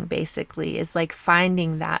well-being, basically, is like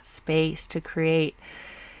finding that space to create.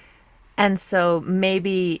 And so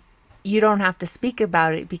maybe you don't have to speak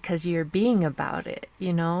about it because you're being about it,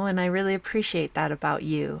 and I really appreciate that about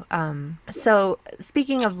you. So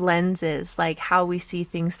speaking of lenses, like how we see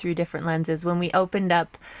things through different lenses, when we opened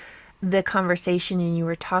up the conversation and you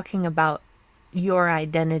were talking about your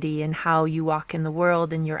identity and how you walk in the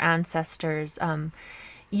world and your ancestors,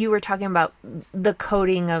 you were talking about the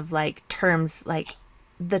coding of like terms like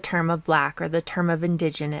the term of Black or the term of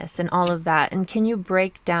Indigenous and all of that. And can you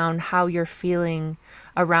break down how you're feeling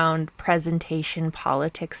around presentation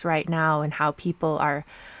politics right now and how people are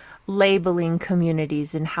labeling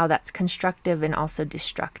communities and how that's constructive and also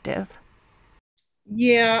destructive?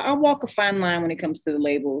 Yeah, I walk a fine line when it comes to the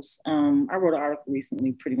labels. I wrote an article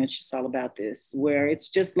recently pretty much just all about this, where it's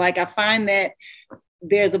just like I find that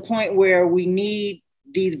there's a point where we need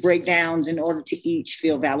these breakdowns in order to each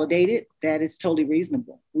feel validated. That is totally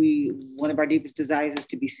reasonable. One of our deepest desires is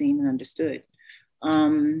to be seen and understood.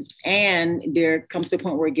 And there comes to a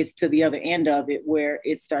point where it gets to the other end of it, where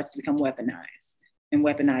it starts to become weaponized and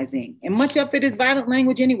weaponizing. And much of it is violent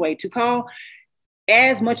language anyway. To call,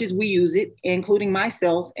 as much as we use it, including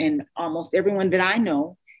myself and almost everyone that I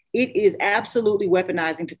know, it is absolutely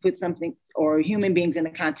weaponizing to put something or human beings in the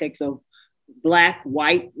context of Black,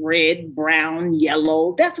 white, red, brown,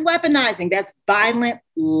 yellow. That's weaponizing. That's violent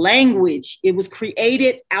language. It was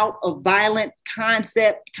created out of violent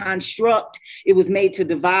construct. It was made to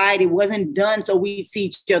divide. It wasn't done so we see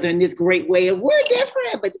each other in this great way of we're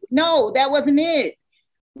different. But no, that wasn't it.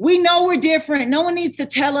 We know we're different. No one needs to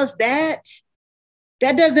tell us that.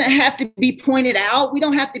 That doesn't have to be pointed out. We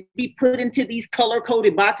don't have to be put into these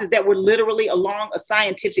color-coded boxes that were literally along a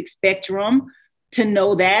scientific spectrum to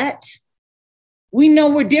know that. We know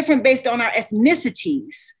we're different based on our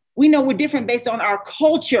ethnicities. We know we're different based on our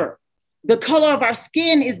culture. The color of our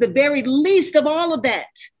skin is the very least of all of that,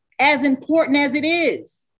 as important as it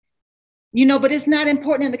is. But it's not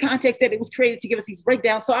important in the context that it was created to give us these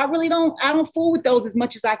breakdowns. So I don't fool with those as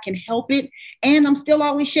much as I can help it. And I'm still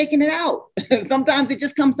always shaking it out. Sometimes it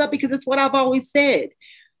just comes up because it's what I've always said.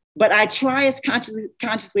 But I try as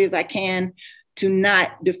consciously as I can to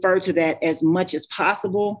not defer to that as much as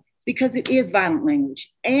possible, because it is violent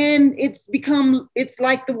language. And it's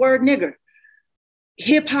like the word nigger.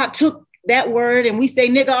 Hip hop took that word and we say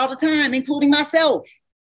nigger all the time, including myself.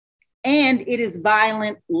 And it is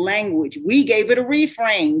violent language. We gave it a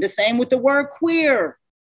reframe. The same with the word queer.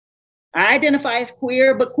 I identify as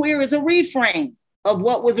queer, but queer is a reframe of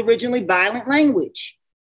what was originally violent language.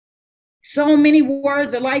 So many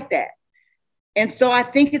words are like that. And so I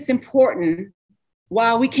think it's important,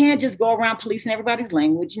 while we can't just go around policing everybody's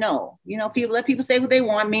language, no. Let people say what they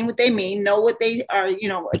want, mean what they mean, know what they are,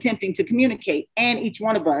 attempting to communicate. And each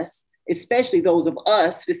one of us, especially those of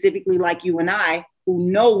us, specifically like you and I, who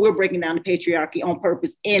know we're breaking down the patriarchy on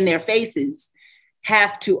purpose in their faces,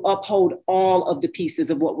 have to uphold all of the pieces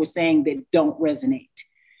of what we're saying that don't resonate.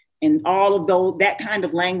 And all of those, that kind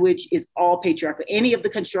of language is all patriarchal. Any of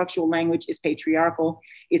the constructual language is patriarchal.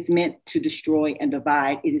 It's meant to destroy and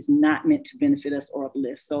divide. It is not meant to benefit us or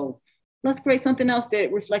uplift. So let's create something else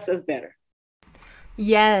that reflects us better.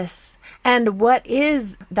 Yes. And what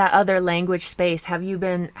is that other language space? Have you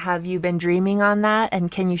been dreaming on that?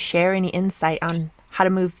 And can you share any insight on how to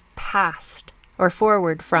move past or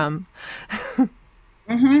forward from?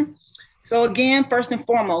 Mm-hmm. So again, first and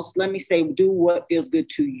foremost, let me say, do what feels good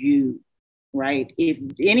to you, right? If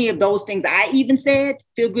any of those things I even said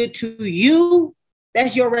feel good to you,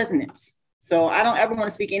 that's your resonance. So I don't ever want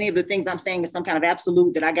to speak any of the things I'm saying as some kind of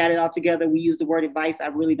absolute that I got it all together. We use the word advice. I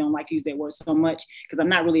really don't like to use that word so much because I'm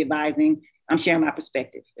not really advising. I'm sharing my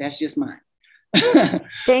perspective. That's just mine.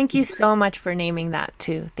 Thank you so much for naming that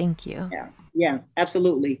too. Thank you. Yeah,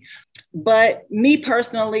 absolutely. But me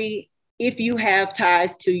personally, if you have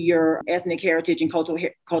ties to your ethnic heritage and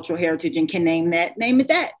cultural heritage and can name it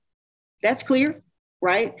that. That's clear,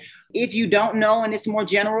 right? If you don't know, and it's more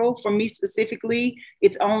general, for me specifically,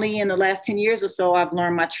 it's only in the last 10 years or so I've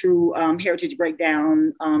learned my true heritage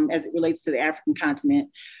breakdown as it relates to the African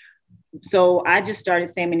continent. So I just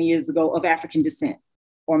started saying many years ago of African descent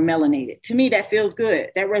or melanated. To me, that feels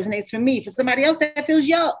good. That resonates for me. For somebody else, that feels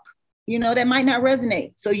yuck. That might not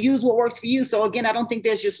resonate. So use what works for you. So again, I don't think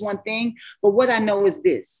there's just one thing, but what I know is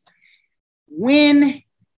this: when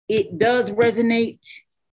it does resonate,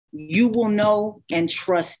 you will know and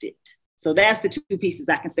trust it. So that's the two pieces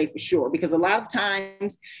I can say for sure, because a lot of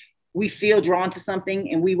times we feel drawn to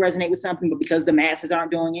something and we resonate with something, but because the masses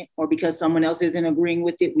aren't doing it or because someone else isn't agreeing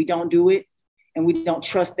with it, we don't do it and we don't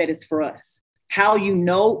trust that it's for us. How you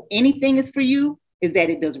know anything is for you is that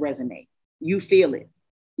it does resonate. You feel it.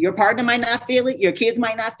 Your partner might not feel it. Your kids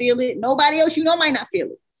might not feel it. Nobody else might not feel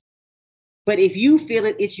it. But if you feel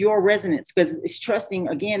it, it's your resonance, because it's trusting,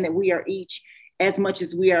 again, that we are each, as much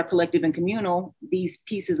as we are collective and communal, these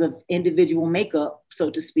pieces of individual makeup, so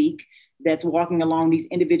to speak, that's walking along these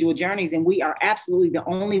individual journeys. And we are absolutely the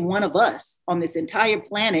only one of us on this entire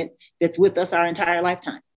planet that's with us our entire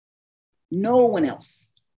lifetime. No one else.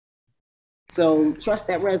 So trust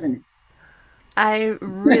that resonance. I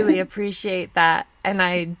really appreciate that. And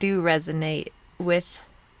I do resonate with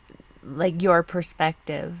like your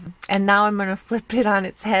perspective. And now I'm going to flip it on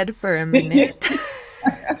its head for a minute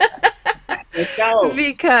Let's go.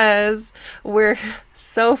 because we're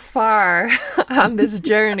so far on this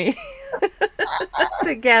journey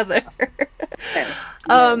together. Yes. Yes.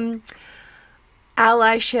 Um,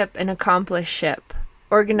 Allyship and accomplishship,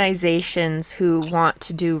 organizations who want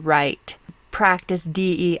to do right, practice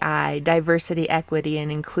DEI, diversity, equity,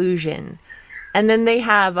 and inclusion. And then they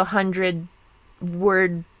have 100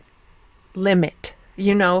 word limit.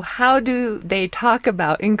 You know, how do they talk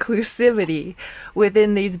about inclusivity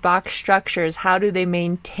within these box structures? How do they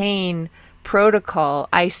maintain protocol?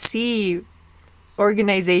 I see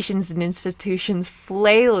organizations and institutions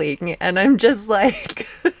flailing, and I'm just like,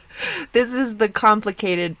 this is the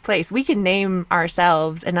complicated place. We can name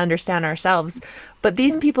ourselves and understand ourselves, but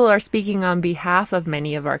these people are speaking on behalf of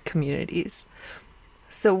many of our communities.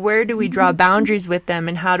 So where do we draw boundaries with them,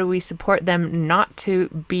 and how do we support them not to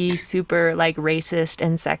be super like racist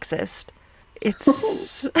and sexist?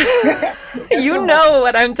 It's you know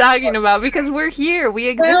what I'm talking about because we're here. We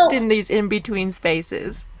exist in Well, these in-between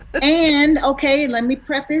spaces. and okay, let me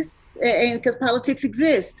preface, and because politics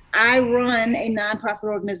exists, I run a nonprofit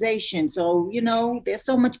organization, so there's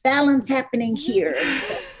so much balance happening here,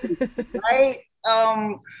 right?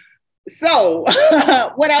 So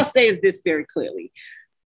what I'll say is this very clearly: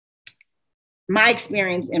 my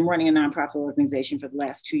experience in running a nonprofit organization for the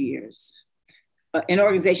last 2 years, an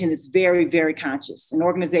organization that's very, very conscious, an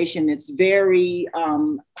organization that's very,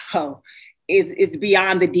 it's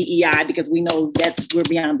beyond the DEI because we know we're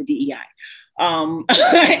beyond the DEI.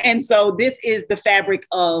 And so this is the fabric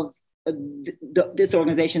of this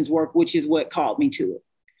organization's work, which is what called me to it.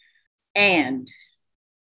 And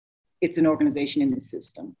it's an organization in the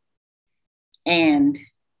system. And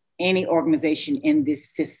any organization in this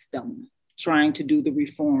system trying to do the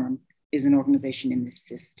reform is an organization in this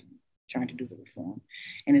system trying to do the reform.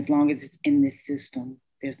 And as long as it's in this system,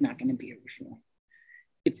 there's not going to be a reform.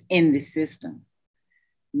 It's in this system.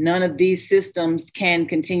 None of these systems can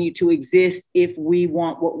continue to exist if we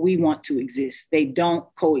want what we want to exist. They don't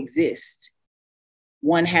coexist.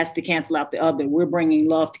 One has to cancel out the other. We're bringing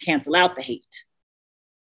love to cancel out the hate,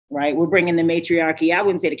 right? We're bringing the matriarchy. I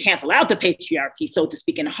wouldn't say to cancel out the patriarchy, so to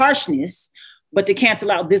speak, in harshness, but to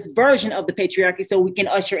cancel out this version of the patriarchy so we can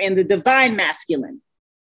usher in the divine masculine,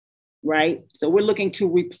 right? So we're looking to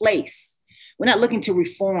replace. We're not looking to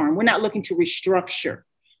reform. We're not looking to restructure.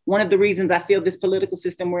 One of the reasons I feel this political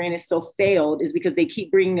system we're in is so failed is because they keep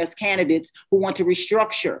bringing us candidates who want to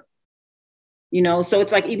restructure. So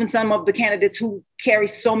it's like even some of the candidates who carry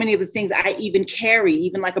so many of the things I even carry,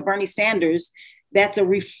 even like a Bernie Sanders, that's a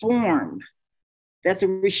reform. That's a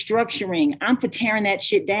restructuring. I'm for tearing that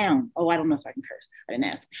shit down. Oh, I don't know if I can curse. I didn't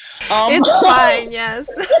ask. It's fine, yes.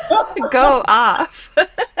 Go off.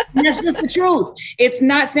 That's just the truth. It's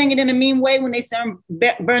not saying it in a mean way when they say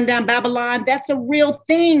burn down Babylon. That's a real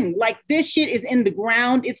thing. Like this shit is in the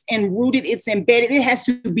ground. It's enrooted. It's embedded. It has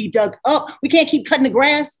to be dug up. We can't keep cutting the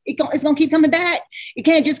grass. It's going to keep coming back. You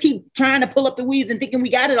can't just keep trying to pull up the weeds and thinking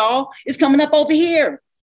we got it all. It's coming up over here,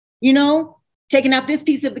 taking out this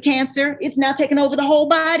piece of the cancer. It's now taking over the whole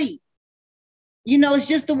body. It's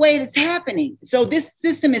just the way it's happening. So this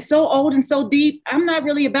system is so old and so deep. I'm not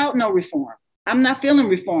really about no reform. I'm not feeling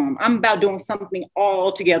reform. I'm about doing something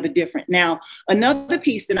altogether different. Now, another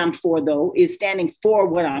piece that I'm for, though, is standing for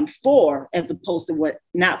what I'm for as opposed to what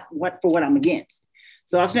I'm against.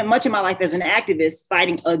 So I've spent much of my life as an activist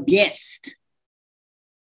fighting against.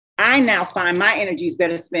 I now find my energy is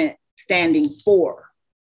better spent standing for,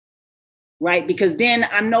 right? Because then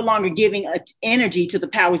I'm no longer giving energy to the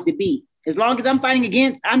powers that be. As long as I'm fighting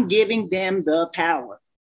against, I'm giving them the power.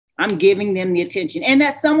 I'm giving them the attention. And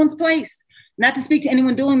that's someone's place. Not to speak to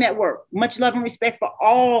anyone doing that work. Much love and respect for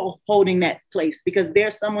all holding that place because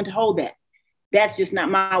there's someone to hold that. That's just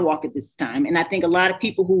not my walk at this time. And I think a lot of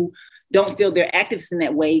people who don't feel they're activists in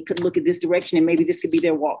that way could look at this direction and maybe this could be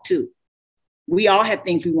their walk too. We all have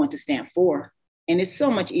things we want to stand for. And it's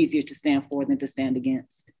so much easier to stand for than to stand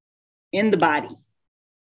against in the body.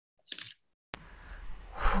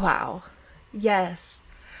 Wow. Yes.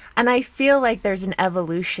 And I feel like there's an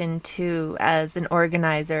evolution too, as an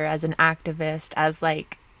organizer, as an activist, as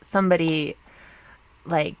like somebody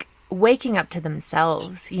like waking up to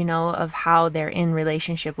themselves, of how they're in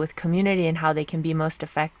relationship with community and how they can be most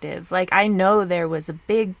effective. Like I know there was a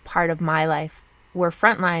big part of my life where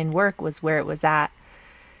frontline work was where it was at.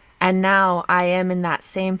 And now I am in that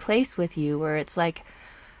same place with you where it's like,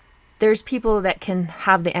 there's people that can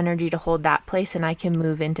have the energy to hold that place, and I can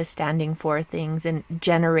move into standing for things and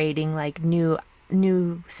generating like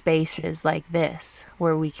new spaces like this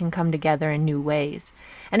where we can come together in new ways.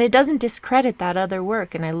 And it doesn't discredit that other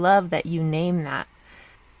work, and I love that you name that.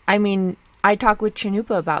 I mean, I talk with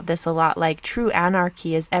Chanupa about this a lot, like true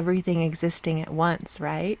anarchy is everything existing at once,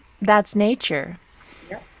 right? That's nature.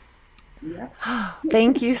 Yep. Yep.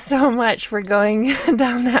 Thank you so much for going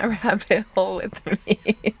down that rabbit hole with me.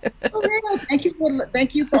 For real. Thank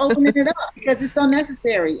you for opening it up, because it's so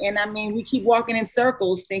necessary. And I mean, we keep walking in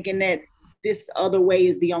circles thinking that this other way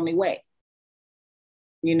is the only way.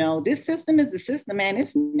 You know, this system is the system, man.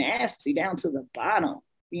 It's nasty down to the bottom,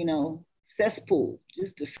 you know, cesspool,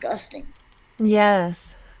 just disgusting.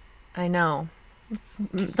 Yes, I know.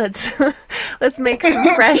 Let's let's make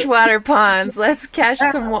some freshwater ponds. Let's catch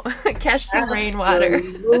some rainwater.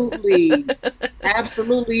 Absolutely.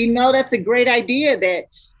 Absolutely. You know, that's a great idea, that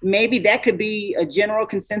maybe that could be a general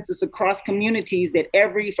consensus across communities, that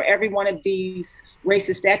for every one of these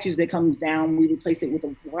racist statues that comes down, we replace it with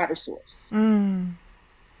a water source.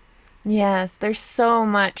 Yes, there's so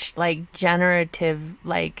much like generative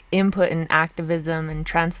like input and activism and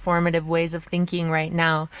transformative ways of thinking right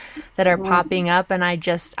now that are popping up, and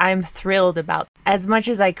I'm thrilled about, as much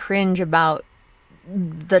as I cringe about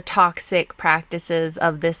the toxic practices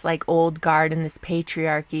of this like old guard and this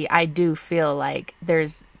patriarchy. I do feel like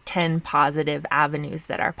there's 10 positive avenues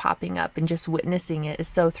that are popping up, and just witnessing it is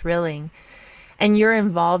so thrilling. And you're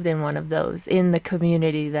involved in one of those in the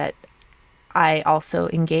community that I also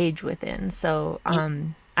engage within. So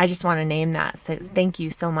I just want to name that. So thank you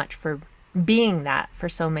so much for being that for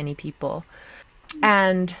so many people.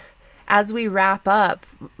 And as we wrap up,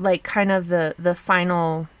 like kind of the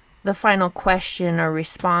final question or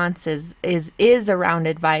response is around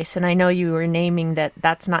advice. And I know you were naming that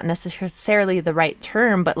that's not necessarily the right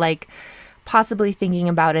term, but like possibly thinking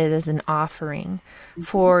about it as an offering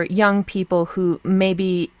for young people who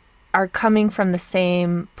maybe are coming from the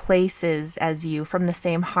same places as you, from the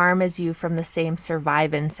same harm as you, from the same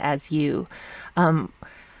survivance as you.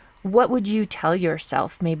 What would you tell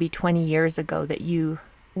yourself maybe 20 years ago that you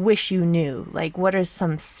wish you knew? Like, what are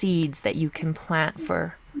some seeds that you can plant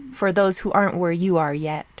for those who aren't where you are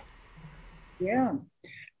yet? Yeah,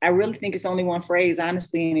 I really think it's only one phrase,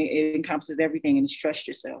 honestly, and it encompasses everything, and it's trust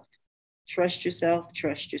yourself. Trust yourself,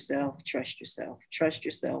 trust yourself, trust yourself, trust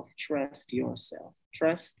yourself, trust yourself,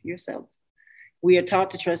 trust yourself. We are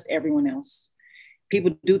taught to trust everyone else.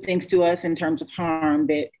 People do things to us in terms of harm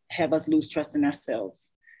that have us lose trust in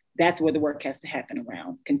ourselves. That's where the work has to happen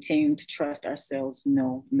around. Continuing to trust ourselves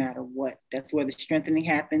no matter what. That's where the strengthening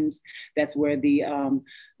happens. That's where the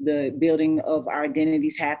building of our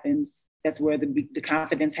identities happens. That's where the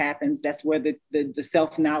confidence happens. That's where the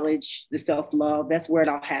self-knowledge, the self-love, that's where it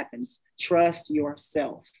all happens. Trust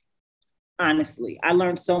yourself. Honestly, I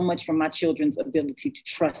learned so much from my children's ability to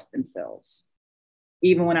trust themselves.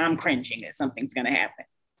 Even when I'm cringing that something's going to happen,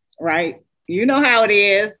 right? You know how it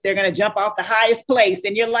is. They're going to jump off the highest place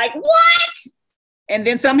and you're like, what? And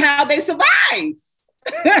then somehow they survive.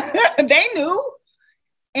 They knew.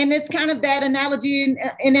 And it's kind of that analogy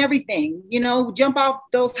in everything, you know, jump off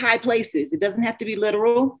those high places. It doesn't have to be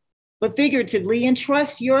literal, but figuratively, and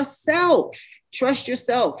trust yourself. Trust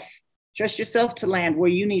yourself. Trust yourself to land where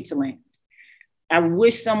you need to land. I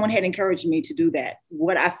wish someone had encouraged me to do that.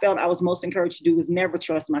 What I felt I was most encouraged to do was never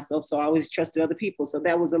trust myself. So I always trusted other people. So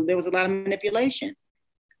there was a lot of manipulation,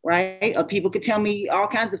 right? People could tell me all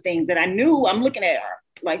kinds of things that I knew. I'm looking at her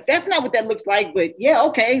like, that's not what that looks like, but yeah,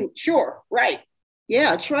 okay, sure, right.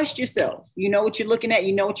 Yeah, trust yourself. You know what you're looking at,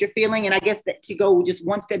 you know what you're feeling. And I guess that to go just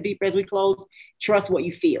one step deeper as we close, trust what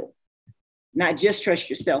you feel. Not just trust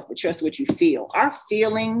yourself, but trust what you feel. Our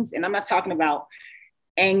feelings, and I'm not talking about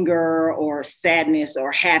anger or sadness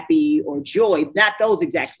or happy or joy, not those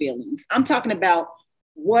exact feelings. I'm talking about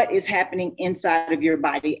what is happening inside of your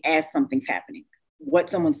body as something's happening. What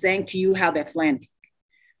someone's saying to you, how that's landing.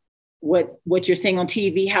 What you're seeing on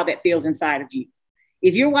TV, how that feels inside of you.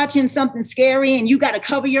 If you're watching something scary and you got to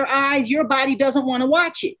cover your eyes, your body doesn't want to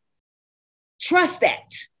watch it. Trust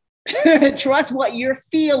that. Trust what you're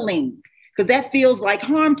feeling, because that feels like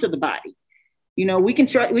harm to the body. You know, we can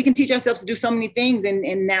teach ourselves to do so many things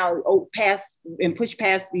and now push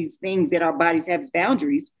past these things that our bodies have as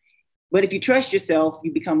boundaries. But if you trust yourself,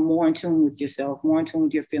 you become more in tune with yourself, more in tune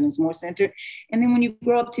with your feelings, more centered. And then when you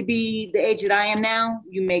grow up to be the age that I am now,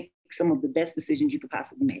 you make some of the best decisions you could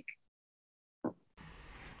possibly make.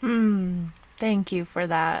 Thank you for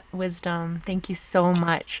that wisdom. Thank you so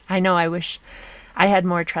much. I know I wish I had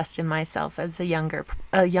more trust in myself as a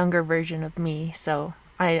younger version of me. So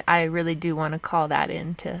I really do want to call that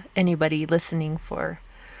in to anybody listening for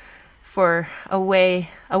a way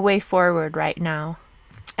forward right now.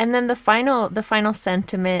 And then the final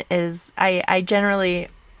sentiment is, I generally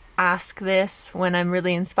ask this when I'm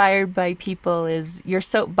really inspired by people, is your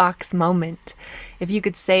soapbox moment. If you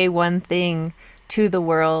could say one thing to the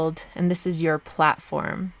world and this is your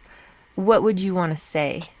platform, what would you want to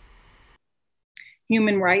say?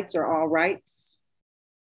 Human rights are all rights.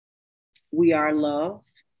 We are love.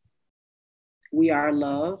 We are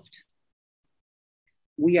loved.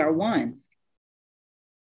 We are one.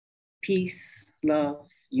 Peace, love,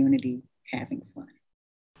 unity, having fun.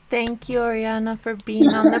 Thank you, Oriana, for being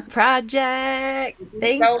on the project.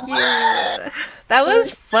 Thank you. That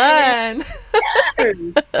was fun. Yes,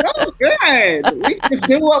 so good. We just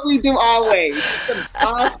do what we do always. It's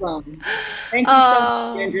awesome. Thank you so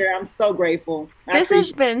much, Ginger. I'm so grateful. This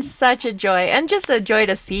has been such a joy, and just a joy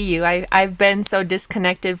to see you. I've been so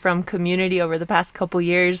disconnected from community over the past couple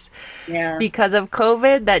years because of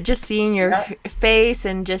COVID, that just seeing your face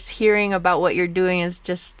and just hearing about what you're doing is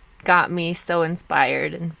just got me so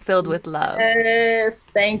inspired and filled with love. Yes,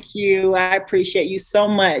 thank you. I appreciate you so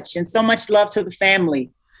much, and so much love to the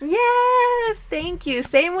family. Yes, thank you.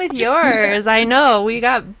 Same with yours. I know we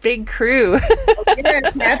got big crew.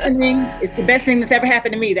 It's happening. It's the best thing that's ever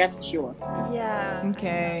happened to me, that's for sure. Yeah.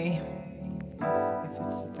 Okay. If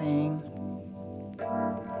it's a thing.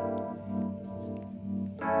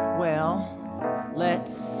 Well,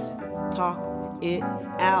 let's talk it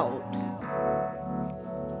out.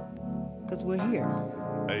 Because we're here.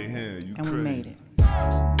 Hey, you and crazy. We made it.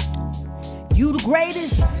 You the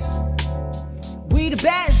greatest. We the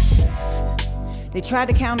best. They tried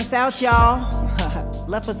to count us out, y'all.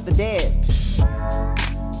 Left us for dead.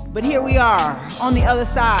 But here we are on the other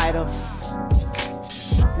side of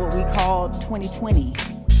what we call 2020.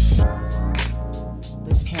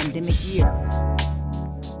 The pandemic year.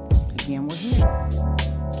 Again, we're here.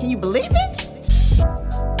 Can you believe it?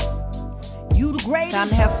 You the greatest. Time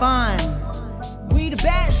to have fun. We the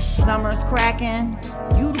best. Summer's cracking.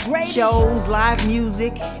 You the greatest. Shows, live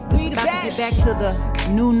music. We the best. To get back to the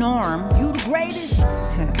new norm. You the greatest.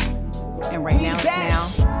 And right now it's now.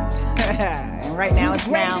 And right now it's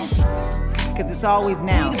now. Because it's always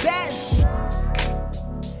now. We the best.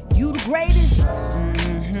 You the greatest.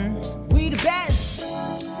 Mm-hmm. We the best.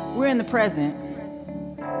 We're in the present.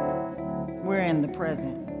 We're in the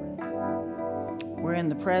present. We're in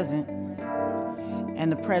the present.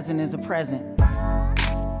 And the present is a present.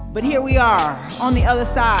 But here we are on the other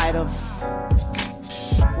side of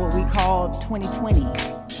what we call 2020,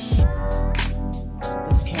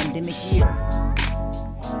 the pandemic year.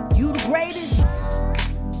 You the greatest,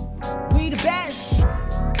 we the best.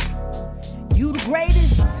 You the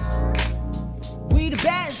greatest, we the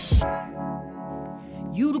best.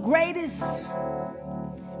 You the greatest,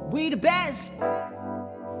 we the best.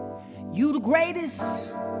 You the greatest,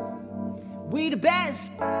 we the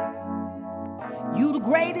best. You the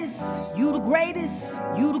greatest, you the greatest,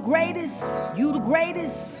 you the greatest, you the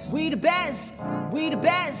greatest. We the best, we the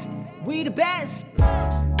best, we the best.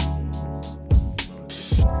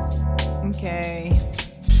 Okay.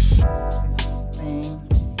 Thing.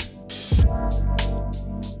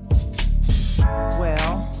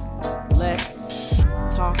 Well, let's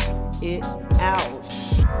talk it out.